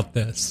talking about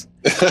this.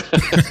 I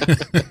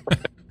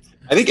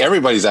think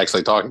everybody's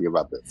actually talking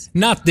about this.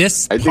 Not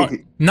this part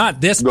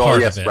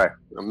of it. Right.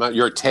 I'm not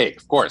your take,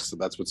 of course. So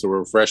that's what's so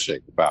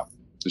refreshing about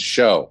the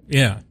show.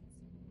 Yeah.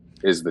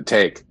 Is the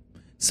take.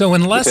 So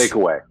unless the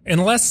takeaway.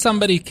 Unless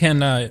somebody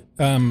can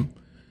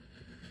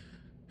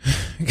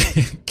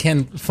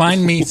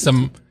find me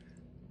some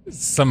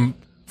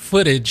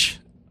footage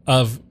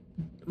of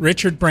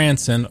Richard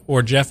Branson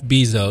or Jeff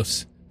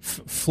Bezos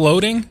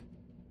floating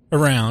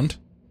around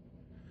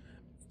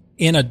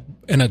in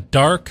a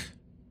dark,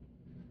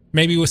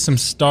 maybe with some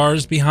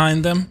stars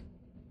behind them,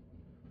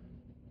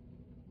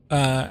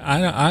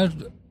 I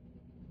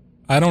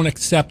don't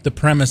accept the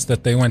premise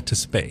that they went to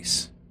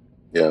space.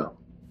 Yeah.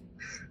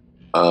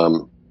 I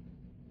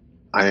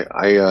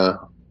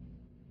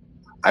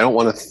don't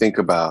want to think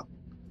about,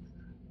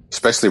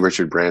 especially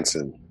Richard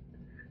Branson,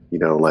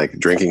 like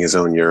drinking his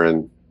own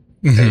urine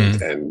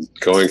and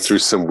going through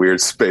some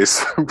weird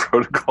space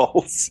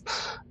protocols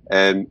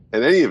and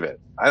any of it.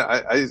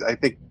 I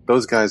think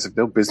those guys have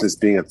no business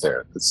being up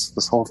there.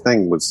 This whole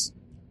thing was,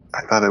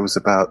 I thought it was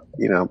about,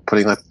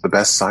 putting up the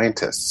best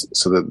scientists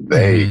so that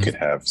they could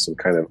have some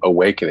kind of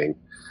awakening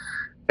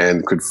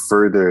and could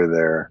further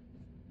their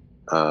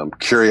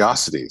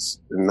curiosities,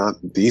 and not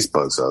these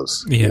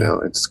bozos. Yeah.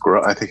 It's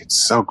I think it's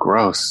so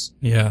gross.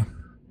 Yeah.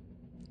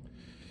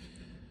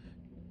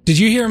 Did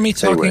you hear me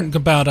talking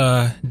about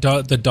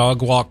the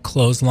dog walk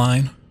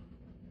clothesline?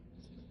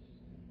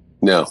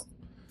 No.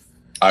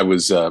 I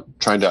was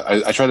trying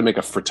to. I tried to make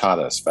a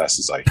frittata as fast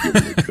as I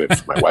humanly could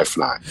for my wife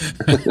and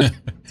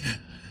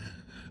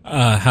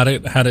I. How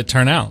did it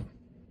turn out?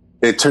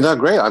 It turned out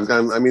great. I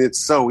mean, it's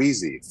so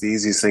easy. It's the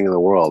easiest thing in the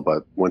world.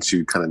 But once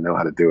you kind of know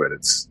how to do it,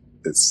 it's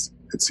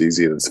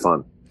easy and it's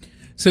fun.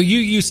 So you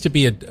used to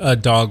be a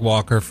dog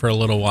walker for a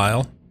little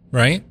while,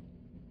 right?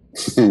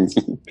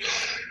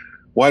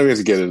 Why do we have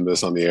to get into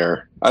this on the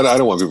air? I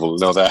don't want people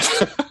to know that.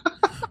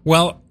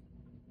 Well,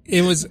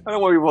 it was. I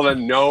don't want people to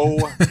know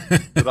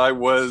that I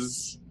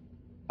was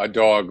a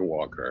dog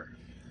walker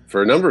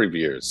for a number of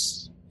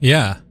years.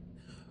 Yeah.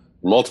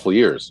 Multiple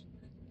years.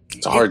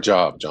 It's a hard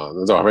job, John.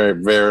 It's a very,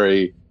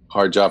 very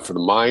hard job for the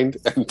mind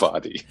and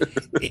body.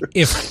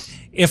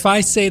 If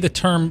I say the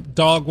term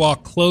dog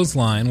walk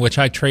clothesline, which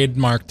I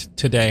trademarked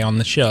today on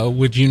the show,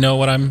 would you know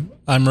what I'm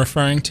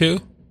referring to?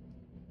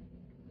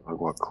 Dog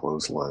walk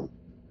clothesline.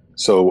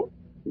 So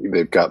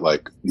they've got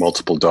like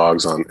multiple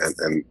dogs on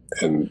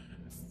and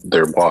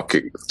they're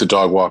walking. The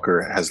dog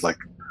walker has like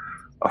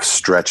a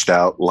stretched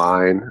out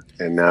line,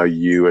 and now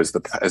you as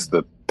the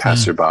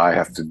passerby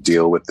have to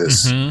deal with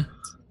this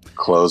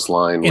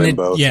clothesline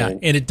limbo thing.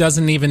 And it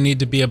doesn't even need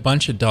to be a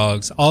bunch of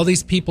dogs. All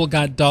these people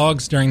got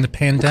dogs during the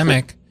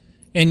pandemic.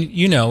 And,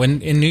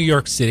 in New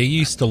York City, you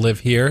used to live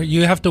here,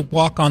 you have to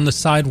walk on the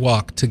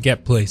sidewalk to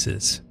get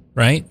places,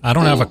 right? I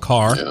don't have a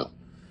car. Yeah.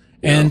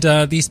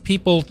 And these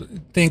people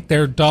think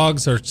their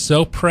dogs are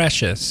so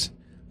precious,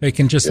 they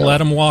can just let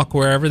them walk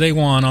wherever they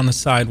want on the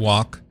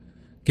sidewalk,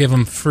 give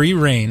them free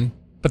rein,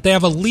 but they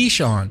have a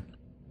leash on.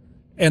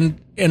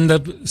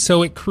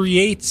 So it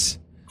creates,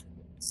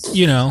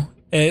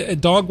 a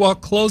dog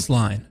walk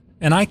clothesline.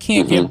 And I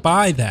can't get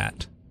by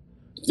that.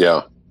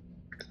 Yeah.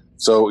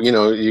 So,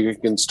 you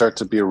can start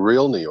to be a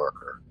real New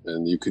Yorker,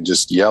 and you can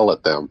just yell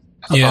at them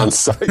on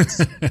site.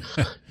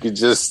 You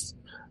just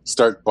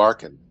start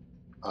barking.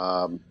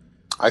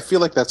 I feel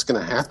like that's going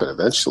to happen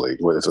eventually.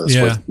 That's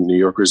what New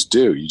Yorkers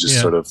do. You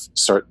just sort of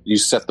you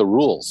set the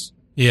rules.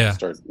 Yeah.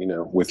 Start,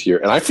 with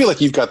and I feel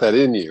like you've got that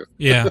in you.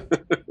 Yeah.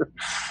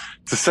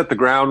 To set the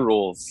ground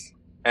rules.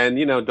 And,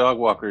 dog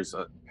walkers,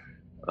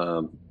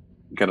 gotta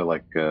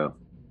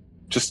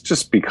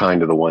just be kind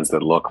to the ones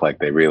that look like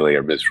they really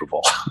are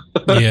miserable.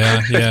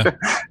 Yeah.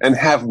 And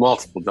have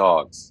multiple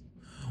dogs.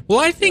 Well,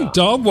 I think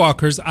dog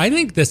walkers, I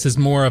think this is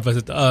more of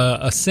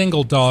a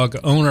single dog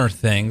owner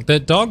thing.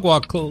 The dog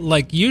walk,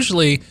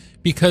 usually,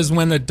 because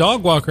when the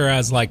dog walker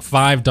has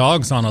 5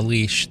 dogs on a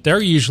leash, they're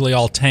usually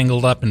all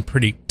tangled up and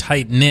pretty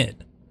tight knit.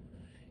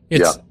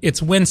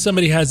 It's when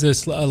somebody has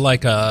this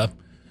Shibu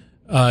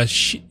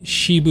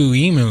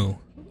Inu,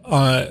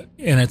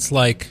 and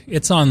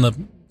it's on the,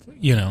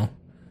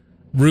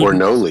 or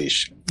no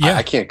leash. Yeah.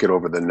 I can't get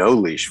over the no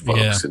leash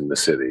folks in the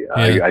city.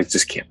 Yeah. I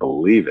just can't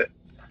believe it.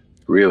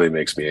 Really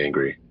makes me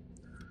angry.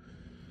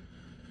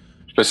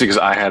 Especially because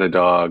I had a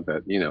dog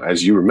that,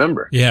 as you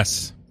remember.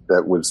 Yes.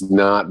 That was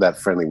not that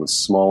friendly with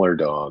smaller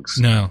dogs.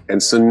 No.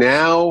 And so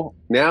now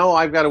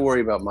I've got to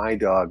worry about my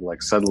dog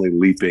like suddenly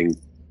leaping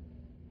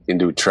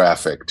into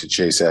traffic to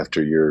chase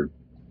after your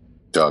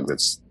dog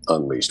that's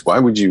unleashed. Why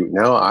would you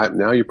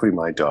now you're putting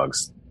my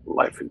dog's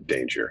life in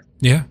danger.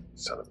 Yeah.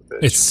 Son of a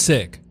bitch. It's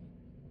sick.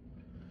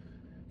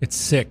 It's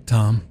sick,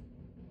 Tom.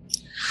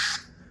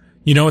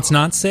 You know what's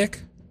not sick?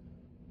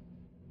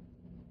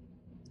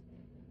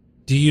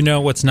 Do you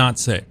know what's not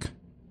sick?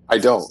 I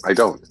don't.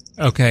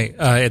 Okay,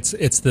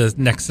 it's the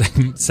next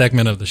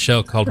segment of the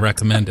show called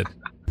Recommended.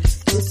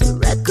 It's a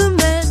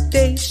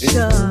recommendation. It's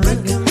a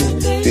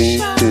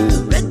recommendation.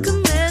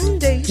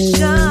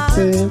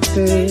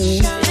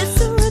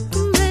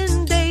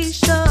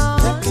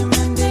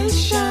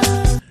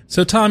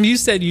 So, Tom, you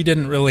said you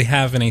didn't really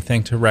have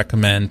anything to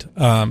recommend,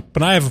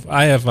 but I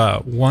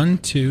have 1,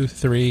 2,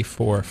 3,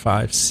 4,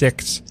 5,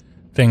 6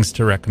 things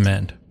to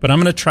recommend. But I'm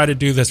going to try to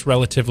do this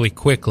relatively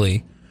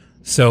quickly,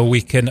 so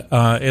we can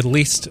at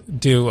least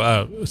do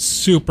a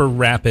super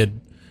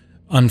rapid,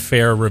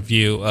 unfair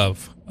review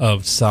of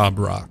Sob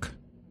Rock.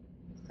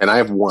 And I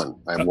have one.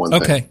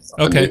 Okay. thing.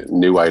 Okay.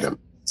 New item.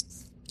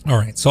 All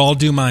right. So I'll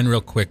do mine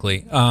real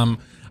quickly.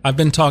 I've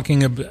been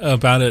talking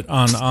about it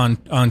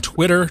on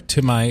Twitter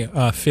to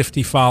my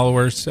 50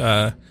 followers.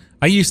 I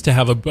used to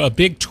have a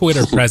big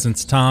Twitter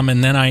presence, Tom,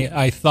 and then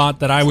I thought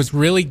that I was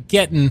really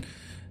getting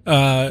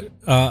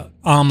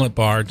Omelet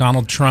Bar,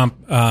 Donald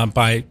Trump,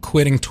 by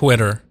quitting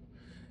Twitter.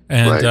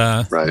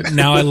 And right.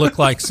 Now I look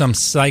like some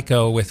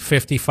psycho with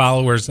 50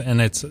 followers, and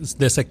it's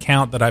this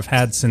account that I've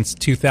had since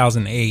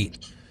 2008.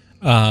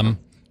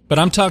 But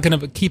I'm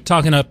keep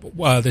talking up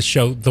the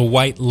show, The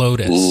White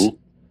Lotus. Mm-hmm.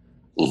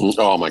 Mm-hmm.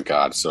 Oh my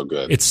God, so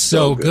good! It's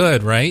so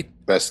good, right?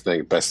 Best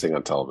thing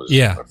on television.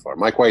 Yeah, by far.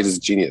 Mike White is a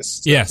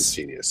genius. Yes,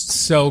 genius.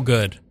 So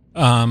good.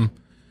 And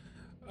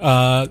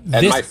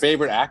my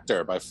favorite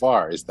actor by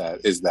far is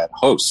that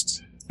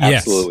host.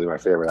 Absolutely, my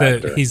favorite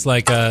actor. He's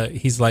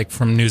like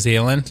from New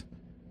Zealand.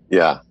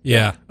 Yeah.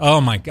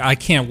 Oh my God, I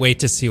can't wait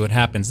to see what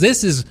happens.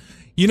 This is,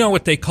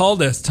 what they call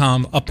this,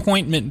 Tom,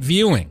 appointment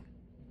viewing,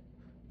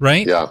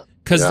 right? Yeah.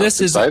 Because this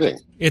is exciting.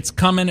 It's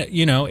coming.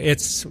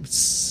 It's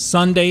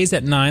Sundays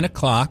at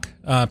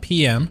 9:00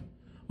 p.m.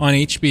 on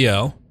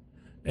HBO,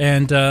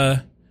 and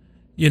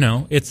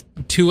it's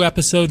 2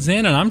 episodes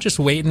in, and I'm just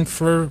waiting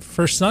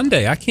for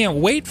Sunday. I can't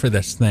wait for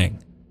this thing.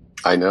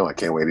 I know. I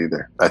can't wait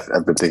either.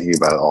 I've been thinking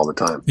about it all the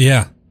time.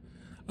 Yeah.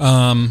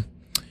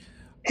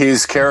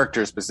 His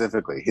character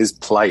specifically, his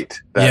plight,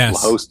 that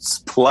host's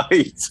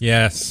plight.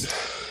 Yes.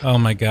 Oh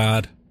my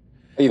God.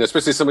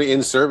 Especially somebody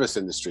in service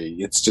industry,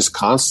 it's just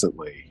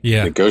constantly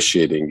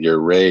negotiating your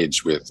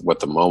rage with what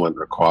the moment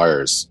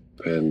requires,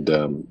 and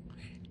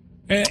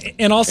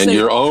also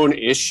your own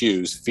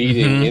issues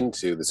feeding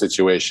into the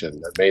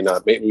situation that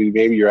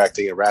maybe you're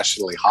acting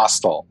irrationally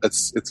hostile.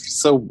 It's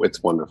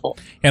wonderful.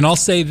 And I'll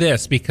say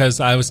this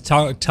because I was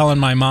telling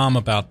my mom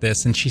about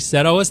this, and she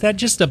said, "Oh, is that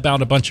just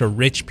about a bunch of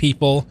rich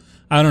people?"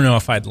 I don't know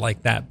if I'd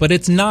like that, but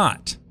it's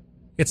not.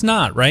 It's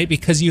not, right?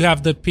 Because you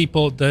have the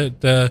people,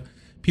 the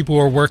people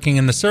who are working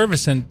in the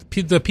service, and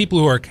the people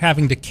who are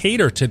having to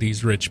cater to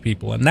these rich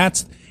people, and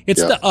it's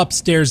the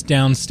upstairs,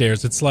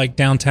 downstairs. It's like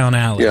Downtown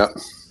Alley.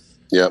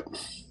 Yep.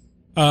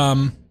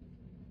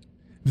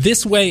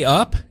 This Way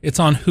Up. It's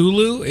on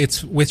Hulu.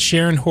 It's with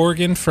Sharon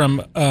Horgan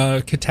from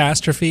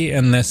Catastrophe,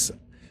 and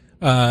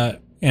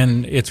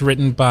and it's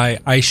written by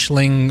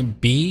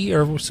Aisling B.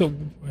 or so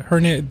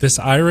her name. This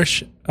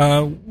Irish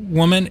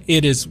woman.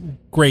 It is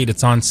great.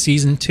 It's on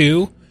season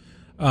 2.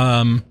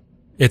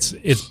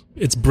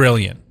 It's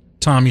brilliant.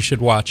 Tom, you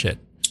should watch it.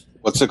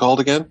 What's it called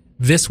again?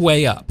 This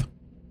Way Up.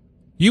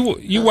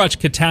 You watch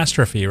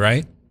Catastrophe,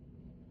 right?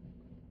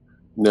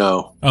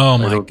 No. Oh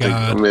my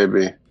God.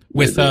 Maybe.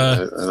 With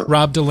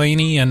Rob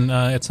Delaney, and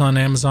it's on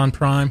Amazon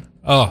Prime.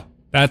 Oh,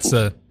 that's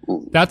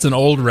an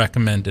old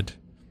recommended.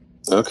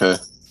 Okay.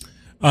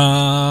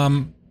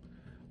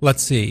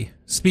 Let's see.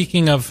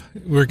 Speaking of,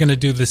 we're going to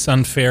do this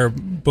unfair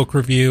book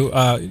review.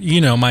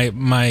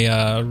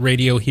 My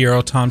radio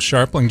hero, Tom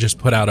Sharpling, just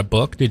put out a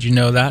book. Did you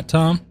know that,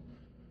 Tom?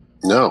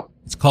 No.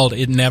 It's called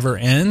It Never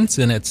Ends,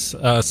 and it's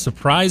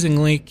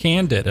surprisingly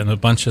candid and a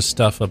bunch of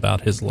stuff about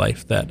his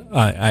life that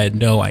I had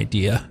no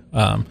idea.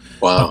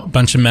 Wow. A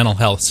bunch of mental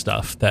health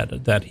stuff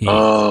that he...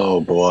 Oh,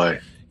 boy.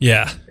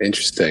 Yeah.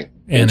 Interesting.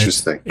 And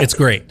It's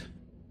great.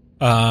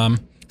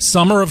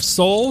 Summer of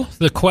Soul,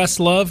 the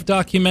Questlove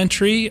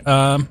documentary.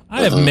 I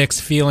have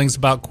mixed feelings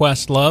about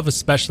Questlove,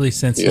 especially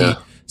since he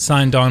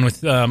signed on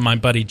with my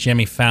buddy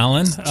Jimmy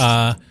Fallon.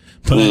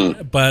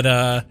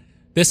 But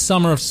this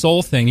Summer of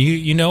Soul thing,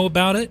 you know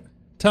about it,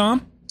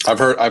 Tom? I've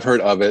heard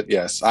of it.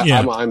 Yes,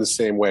 I'm the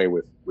same way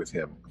with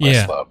him.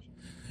 Questlove.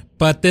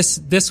 But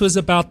this was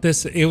about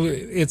this.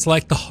 It's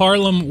like the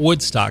Harlem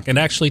Woodstock. It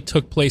actually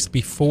took place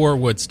before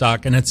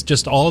Woodstock, and it's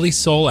just all these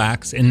soul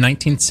acts in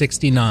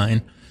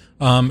 1969.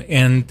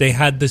 and they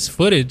had this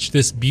footage,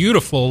 this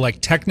beautiful like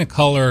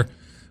Technicolor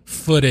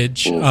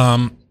footage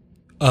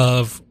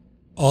of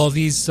all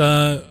these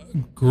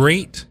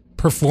great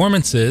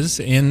performances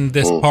in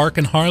this park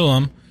in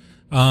Harlem.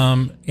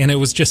 And it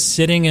was just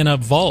sitting in a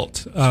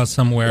vault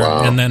somewhere,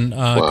 and then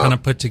kind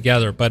of put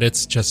together. But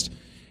it's just,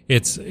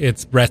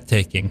 it's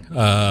breathtaking.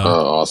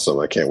 Awesome!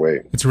 I can't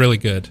wait. It's really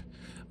good.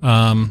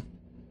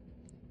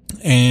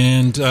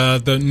 And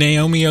the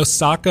Naomi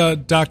Osaka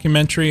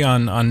documentary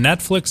on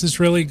Netflix is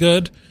really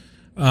good.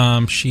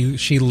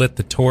 She lit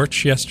the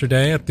torch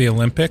yesterday at the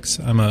Olympics.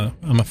 I'm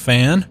a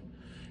fan.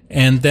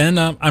 And then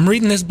I'm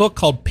reading this book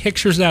called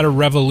Pictures At a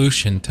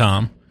Revolution,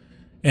 Tom.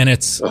 And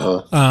it's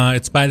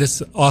by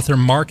this author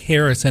Mark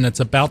Harris, and it's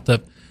about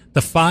the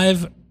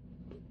 5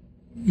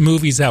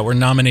 movies that were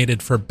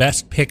nominated for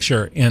Best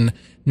Picture in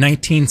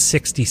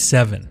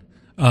 1967,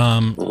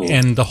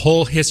 and the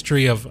whole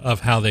history of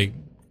how they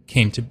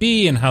came to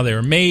be and how they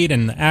were made,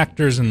 and the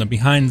actors and the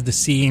behind the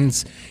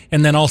scenes,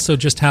 and then also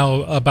just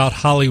how about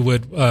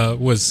Hollywood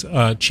was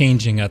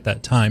changing at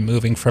that time,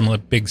 moving from a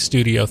big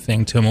studio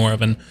thing to more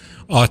of an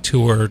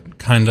auteur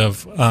kind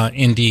of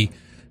indie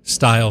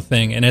style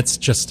thing, and it's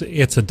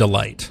a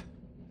delight.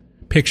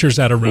 Pictures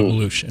At a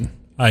Revolution.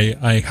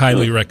 I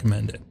highly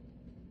recommend it.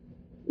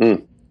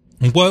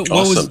 What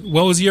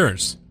was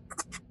yours?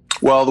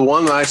 Well, the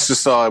one I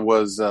just saw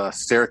was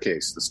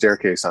Staircase. The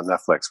Staircase on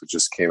Netflix, which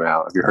just came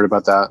out. Have you heard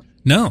about that?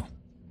 No.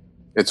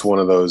 It's one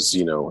of those,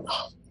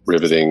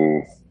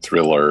 riveting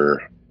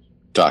thriller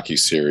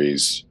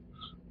docuseries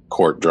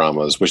court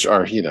dramas, which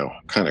are,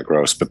 kind of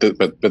gross. But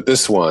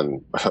this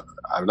one,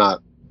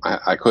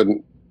 I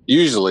couldn't.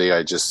 Usually,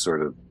 I just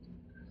sort of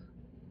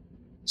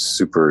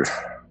super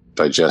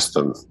digest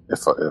them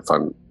if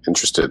I'm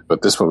interested.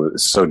 But this one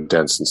is so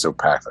dense and so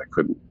packed, I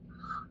couldn't.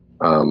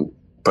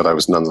 But I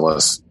was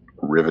nonetheless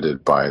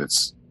riveted by it.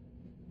 It's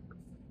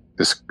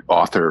this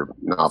author,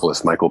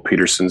 novelist Michael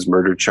Peterson's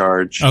murder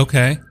charge.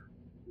 Okay.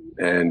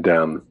 And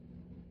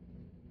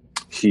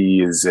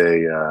he is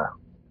a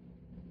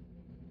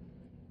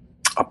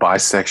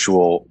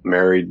bisexual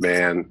married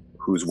man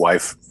whose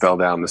wife fell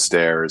down the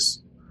stairs.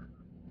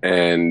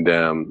 And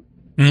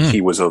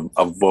he was a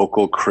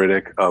vocal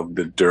critic of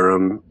the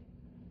Durham,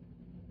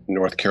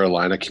 North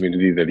Carolina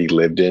community that he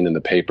lived in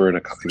the paper, and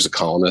he was a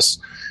columnist.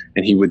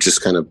 And he would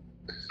just kind of,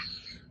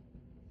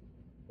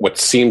 what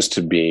seems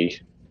to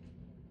be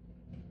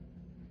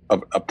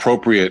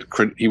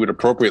he would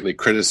appropriately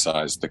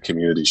criticize the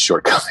community's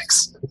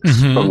shortcomings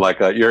from like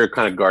your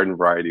kind of garden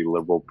variety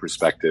liberal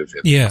perspective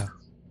in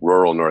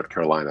rural North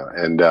Carolina,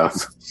 and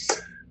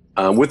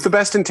with the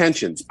best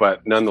intentions,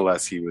 but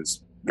nonetheless he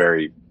was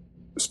very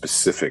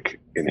specific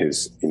in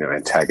his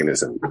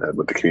antagonism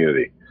with the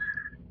community.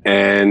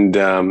 And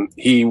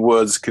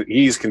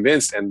he's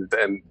convinced, and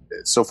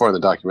so far in the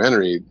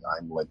documentary,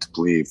 I'm led to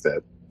believe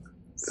that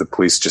the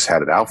police just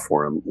had it out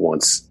for him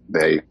once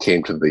they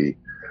came to the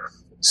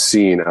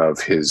scene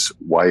of his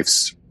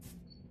wife's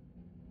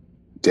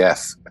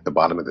death at the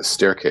bottom of the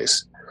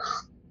staircase.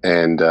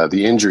 And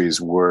the injuries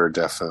were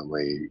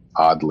definitely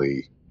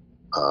oddly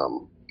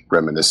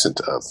reminiscent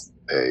of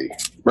a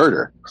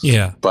murder.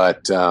 Yeah.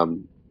 But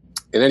in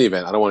any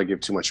event, I don't want to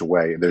give too much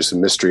away. There's a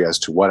mystery as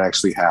to what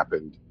actually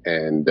happened,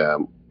 and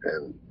the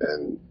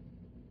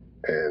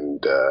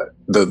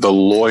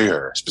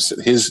lawyer,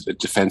 his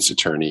defense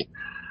attorney,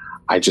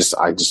 I just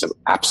am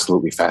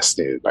absolutely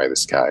fascinated by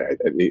this guy.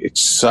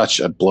 It's such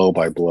a blow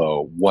by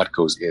blow what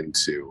goes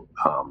into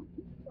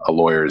a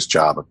lawyer's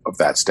job of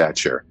that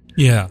stature.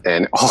 Yeah.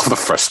 And all the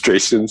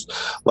frustrations,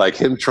 like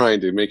him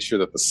trying to make sure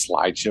that the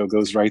slideshow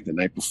goes right the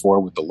night before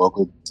with the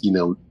local,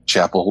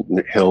 Chapel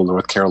Hill,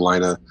 North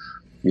Carolina,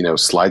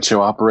 slideshow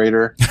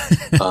operator.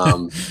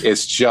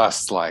 It's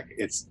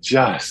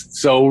just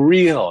so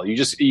real.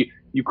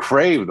 You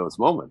crave those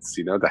moments,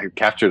 that are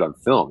captured on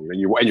film. And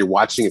you're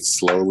watching it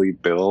slowly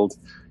build.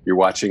 You're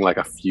watching like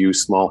a few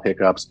small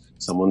hiccups.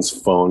 Someone's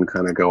phone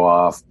kind of go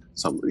off.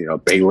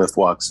 Bailiff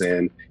walks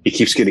in. He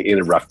keeps getting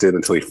interrupted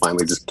until he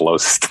finally just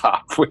blows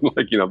stop when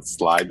the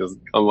slide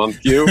doesn't come on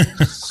cue.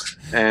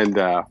 And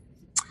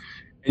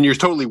you're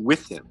totally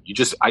with him.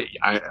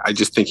 I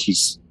just think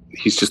he's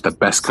just the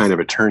best kind of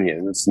attorney,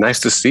 and it's nice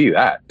to see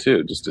that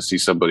too. Just to see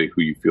somebody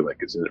who you feel like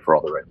is in it for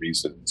all the right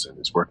reasons and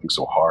is working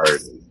so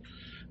hard,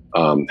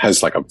 and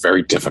has like a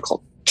very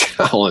difficult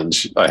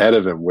challenge ahead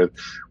of him with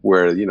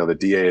where the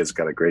DA has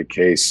got a great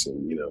case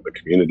and the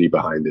community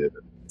behind it,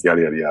 and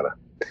yada yada yada.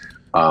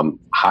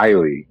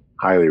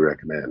 Highly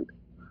recommend.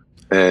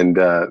 And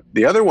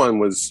the other one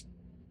was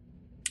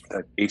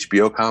that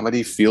HBO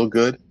comedy Feel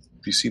Good.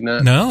 Have you seen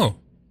that? No.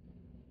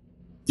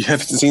 You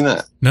haven't seen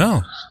that?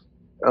 No.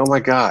 Oh my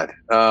God.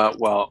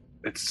 Well,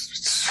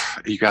 it's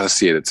you got to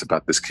see it. It's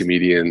about this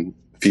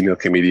female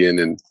comedian,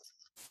 and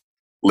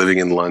living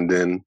in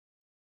London,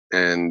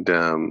 and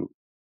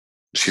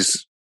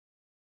she's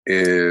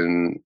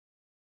in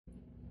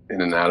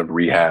and out of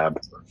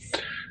rehab,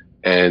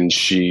 and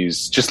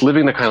she's just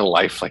living the kind of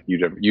life like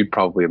you'd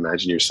probably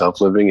imagine yourself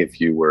living if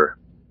you were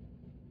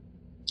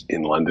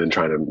in London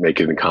trying to make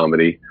it in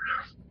comedy.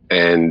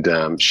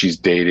 and she's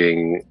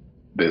dating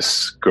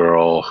this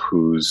girl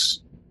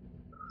who's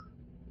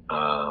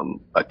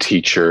a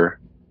teacher,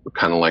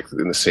 kind of like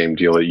in the same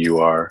deal that you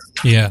are.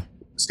 Yeah.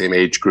 Same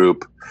age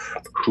group,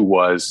 who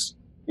was,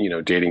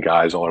 dating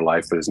guys all her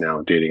life, but is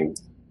now dating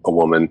a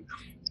woman,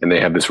 and they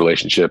have this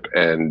relationship.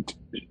 And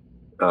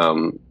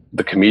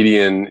the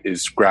comedian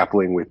is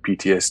grappling with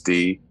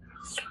PTSD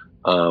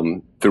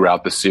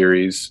throughout the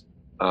series.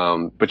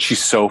 But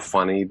she's so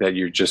funny that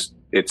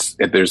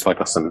there's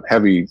like some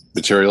heavy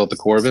material at the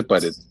core of it,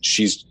 but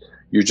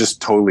you're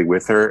just totally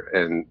with her.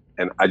 And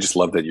I just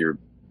love that you're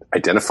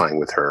identifying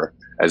with her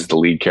as the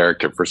lead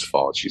character. First of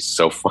all, she's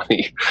so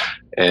funny.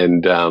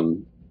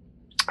 And,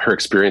 her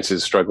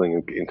experiences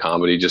struggling in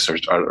comedy just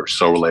are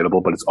so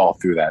relatable, but it's all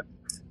through that.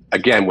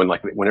 Again,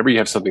 whenever you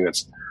have something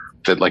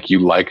that like you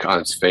like on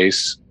its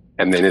face,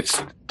 and then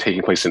it's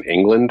taking place in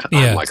England,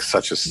 I'm like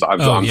such a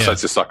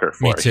sucker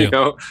for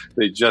it.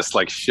 They just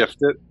like shift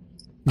it.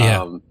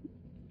 Yeah.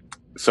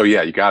 So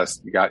yeah, you gotta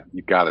see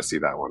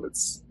that one.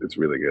 It's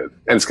really good,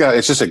 and it's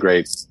just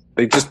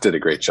they just did a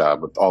great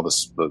job with all the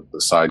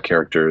side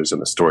characters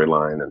and the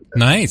storyline. And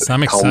nice.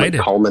 I'm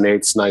excited.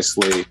 Culminates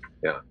nicely.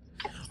 Yeah.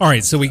 All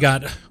right, so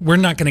we're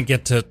not going to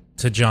get to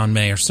John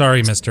Mayer.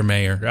 Sorry, Mr.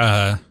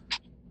 Mayer.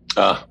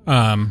 The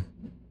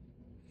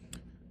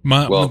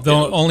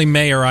only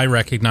mayor I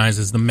recognize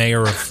is the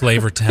mayor of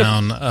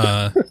Flavortown,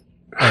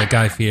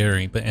 Guy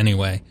Fieri. But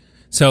anyway,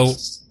 so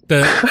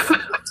the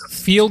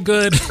feel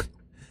good,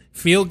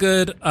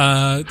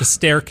 the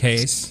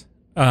staircase,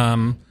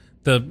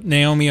 the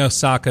Naomi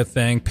Osaka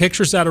thing,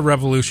 Pictures Out of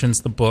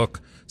Revolution's the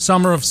book.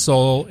 Summer of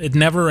Soul, It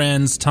Never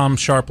Ends, Tom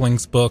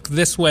Sharpling's book,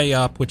 This Way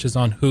Up, which is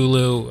on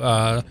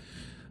Hulu,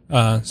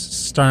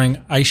 starring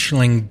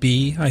Aisling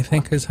B, I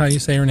think is how you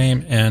say her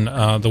name, and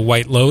The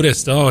White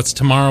Lotus. Oh, it's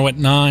tomorrow at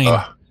 9.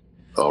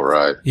 All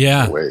right.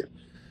 Yeah. Wait.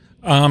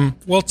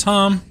 Well,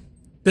 Tom,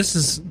 this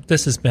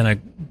has been a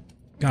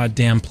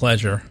goddamn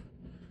pleasure.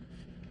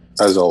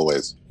 As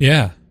always.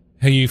 Yeah.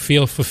 How you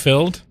feel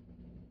fulfilled?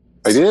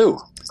 I do.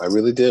 I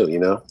really do.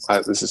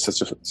 This is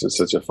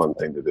such a fun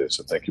thing to do.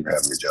 So thank you for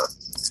having me, John.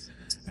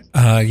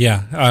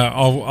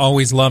 I'll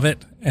always love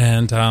it,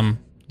 and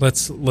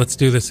let's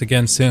do this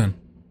again soon.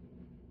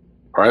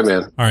 All right,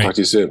 man. All right. Talk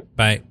to you soon.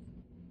 Bye.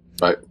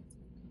 Bye.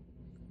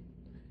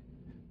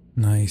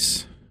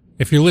 Nice.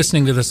 If you're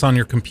listening to this on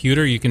your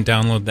computer, you can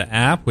download the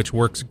app, which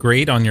works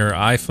great on your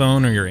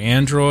iPhone or your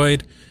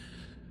Android.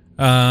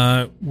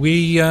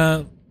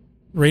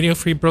 Radio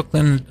Free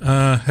Brooklyn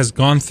has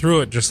gone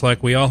through it just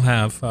like we all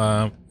have,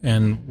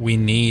 and we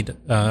need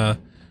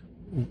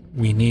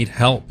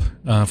help,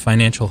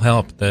 financial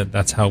help.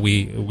 That's how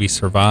we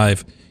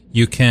survive.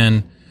 You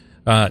can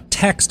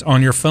text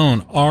on your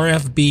phone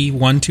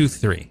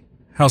RFB123.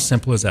 How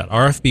simple is that?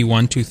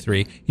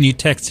 RFB123, and you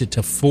text it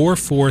to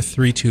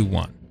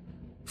 44321.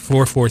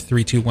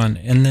 44321,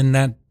 and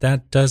then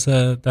that's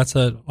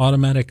an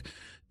automatic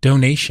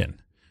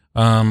donation.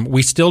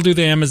 We still do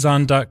the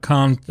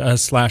Amazon.com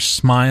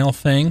 /smile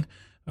thing.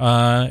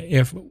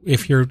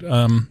 If you're,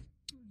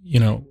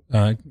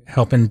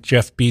 helping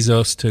Jeff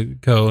Bezos to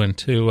go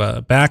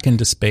into, back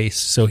into space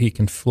so he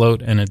can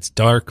float and it's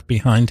dark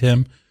behind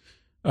him.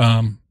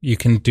 You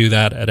can do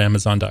that at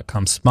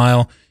Amazon.com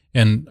 /smile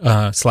and,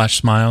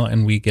 /smile,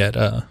 and we get,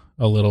 a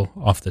little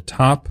off the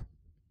top.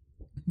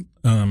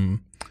 We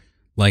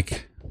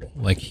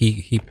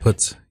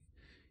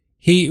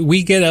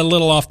get a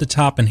little off the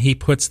top, and he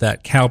puts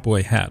that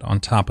cowboy hat on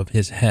top of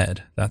his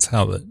head. That's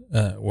how it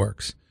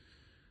works.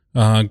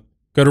 Go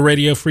to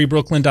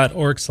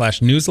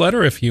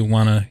radiofreebrooklyn.org/newsletter if you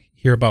want to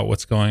hear about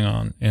what's going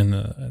on in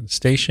the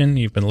station.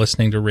 You've been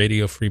listening to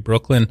Radio Free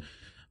Brooklyn.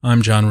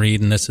 I'm John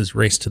Reed, and this is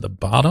Race to the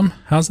Bottom.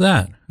 How's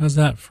that? How's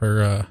that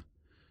for a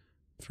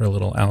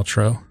little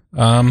outro?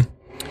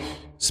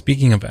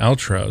 Speaking of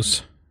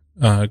outros,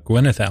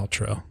 Gwyneth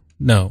outro.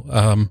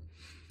 No,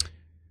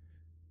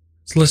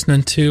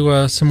 listening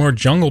to some more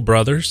Jungle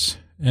Brothers,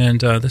 and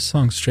this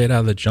song "Straight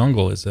Out of the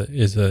Jungle" is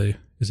a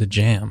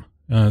jam.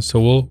 So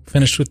we'll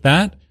finish with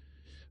that.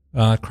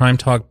 Crime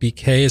Talk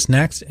BK is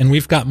next, and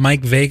we've got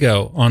Mike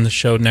Vago on the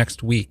show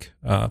next week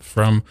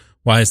from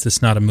Why Is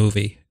This Not a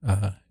Movie?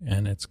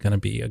 And it's going to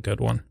be a good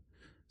one.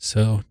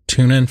 So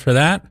tune in for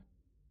that,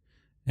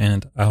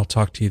 and I'll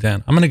talk to you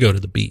then. I'm going to go to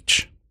the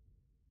beach.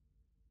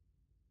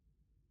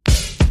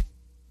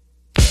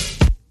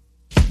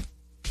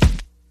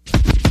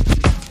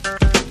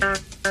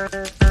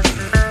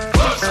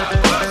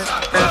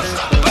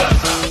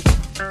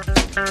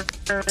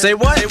 Say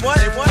what? Say what?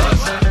 Say what?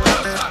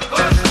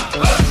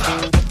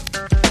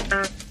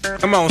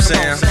 Come on,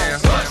 Sam.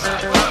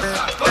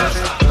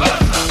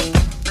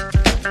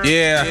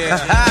 Yeah.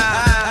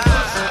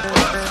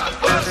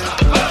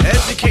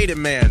 Educated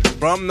man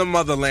from the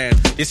motherland.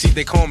 You see,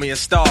 they call me a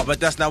star, but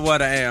that's not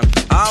what I am.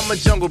 I'm a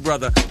jungle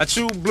brother, a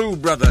true blue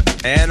brother,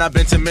 and I've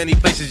been to many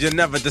places you'll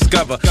never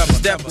discover.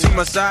 Step to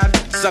my side,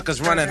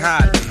 suckers run and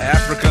hide.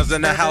 Africans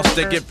in the house,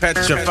 they get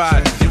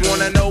petrified. You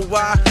wanna know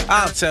why?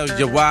 I'll tell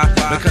you why.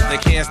 Because they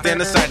can't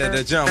stand the sight of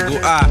the jungle.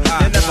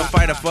 They never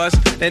fight a fuss,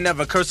 they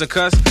never curse or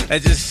cuss. They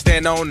just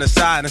stand on the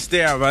side and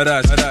stare at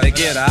us. They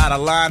get out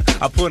of line,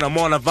 I put them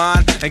on a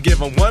vine and give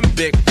them one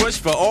big push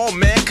for all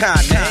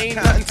mankind. There ain't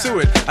nothing to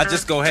it, I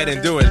just go ahead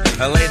and do it.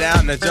 I lay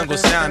down the jungle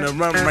sound and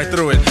run right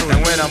through it.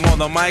 And when I'm on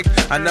the mic,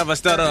 I never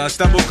stutter or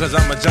stumble, cause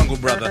I'm a jungle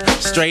brother,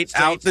 straight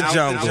out the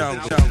jungle.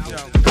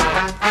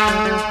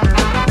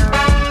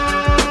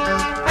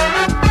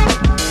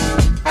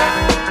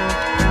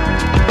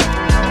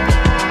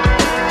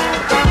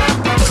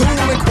 Cool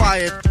and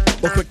quiet,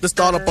 but quick to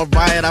start up a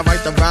riot. I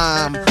write the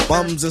rhyme,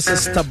 bums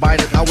insist to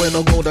bite it. I wear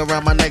no gold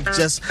around my neck,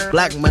 just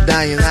black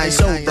medallions. I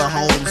show the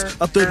homes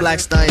of 3 black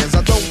stallions.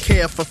 I don't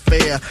care for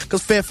fair,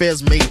 cause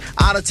fair's me.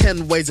 Out of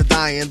 10 ways of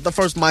dying, the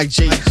first Mike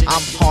G.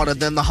 I'm harder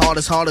than the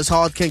hardest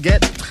hard can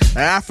get.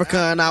 Africa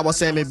and I was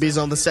Sammy B's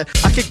on the set.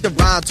 I kicked the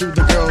rhyme to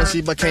the girl and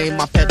she became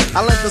my pet.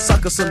 I lent the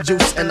sucker some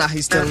juice and now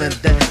he's still in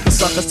debt. The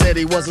sucker said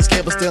he wasn't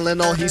scared but still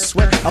in all he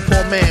sweat. A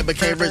poor man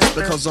became rich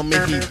because on me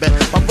he bet.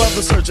 My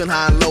brother's searching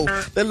high and low,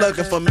 they're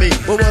looking for me.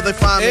 Where will they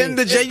find me? In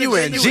the Jungle.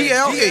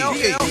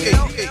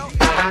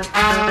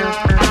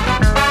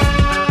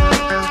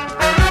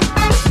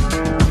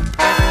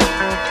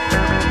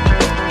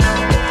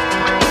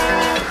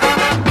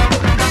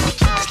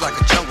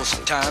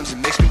 Sometimes it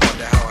makes me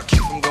wonder how I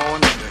keep from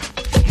going under.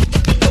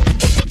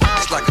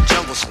 It's like a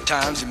jungle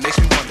sometimes, it makes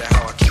me wonder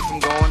how I keep from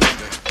going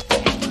under.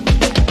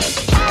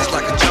 It's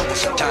like a jungle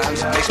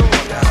sometimes, it makes me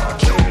wonder how I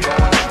keep from going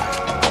under.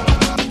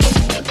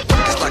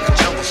 It's like a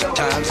jungle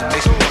sometimes, it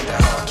makes me wonder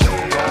how I keep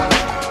from going under.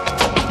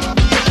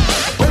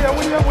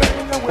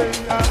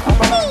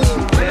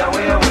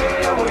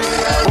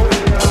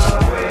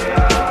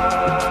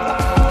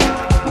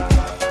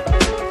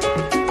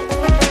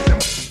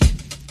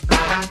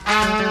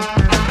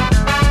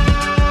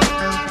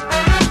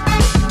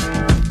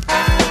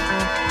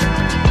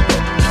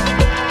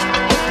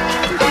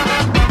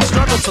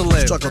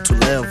 Struggle to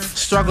live,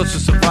 struggle to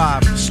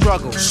survive,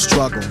 struggle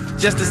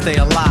just to stay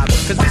alive.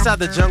 Cause inside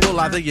the jungle,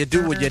 either you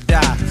do or you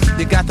die.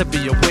 You got to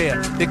be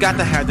aware, you got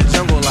to have the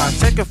jungle life.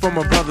 Take it from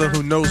a brother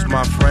who knows,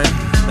 my friend.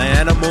 The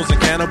animals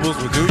and cannibals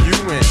will do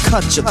you in.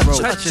 Cut your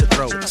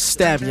throat,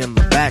 stab you in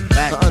the back.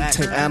 The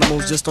untamed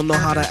animals just don't know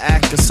how to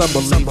act. It's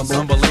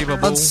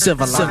unbelievable,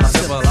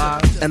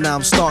 uncivilized. And now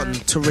I'm starting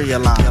to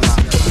realize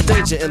the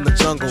danger in the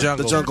jungle.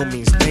 The jungle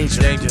means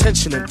danger.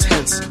 Tension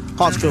intense,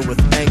 hearts filled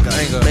with anger.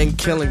 Men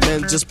killing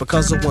men just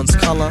because of one's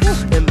color.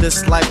 In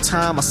this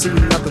lifetime, I see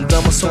nothing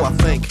dumber, so I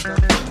think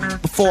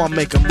before I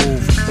make a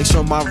move, make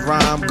sure my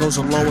rhyme goes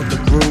along with the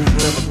groove.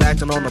 Never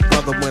acting on a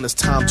brother when it's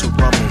time to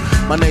rumble.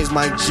 My name's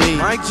Mike G,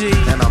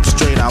 and I'm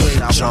straight out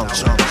the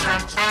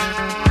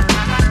jungle.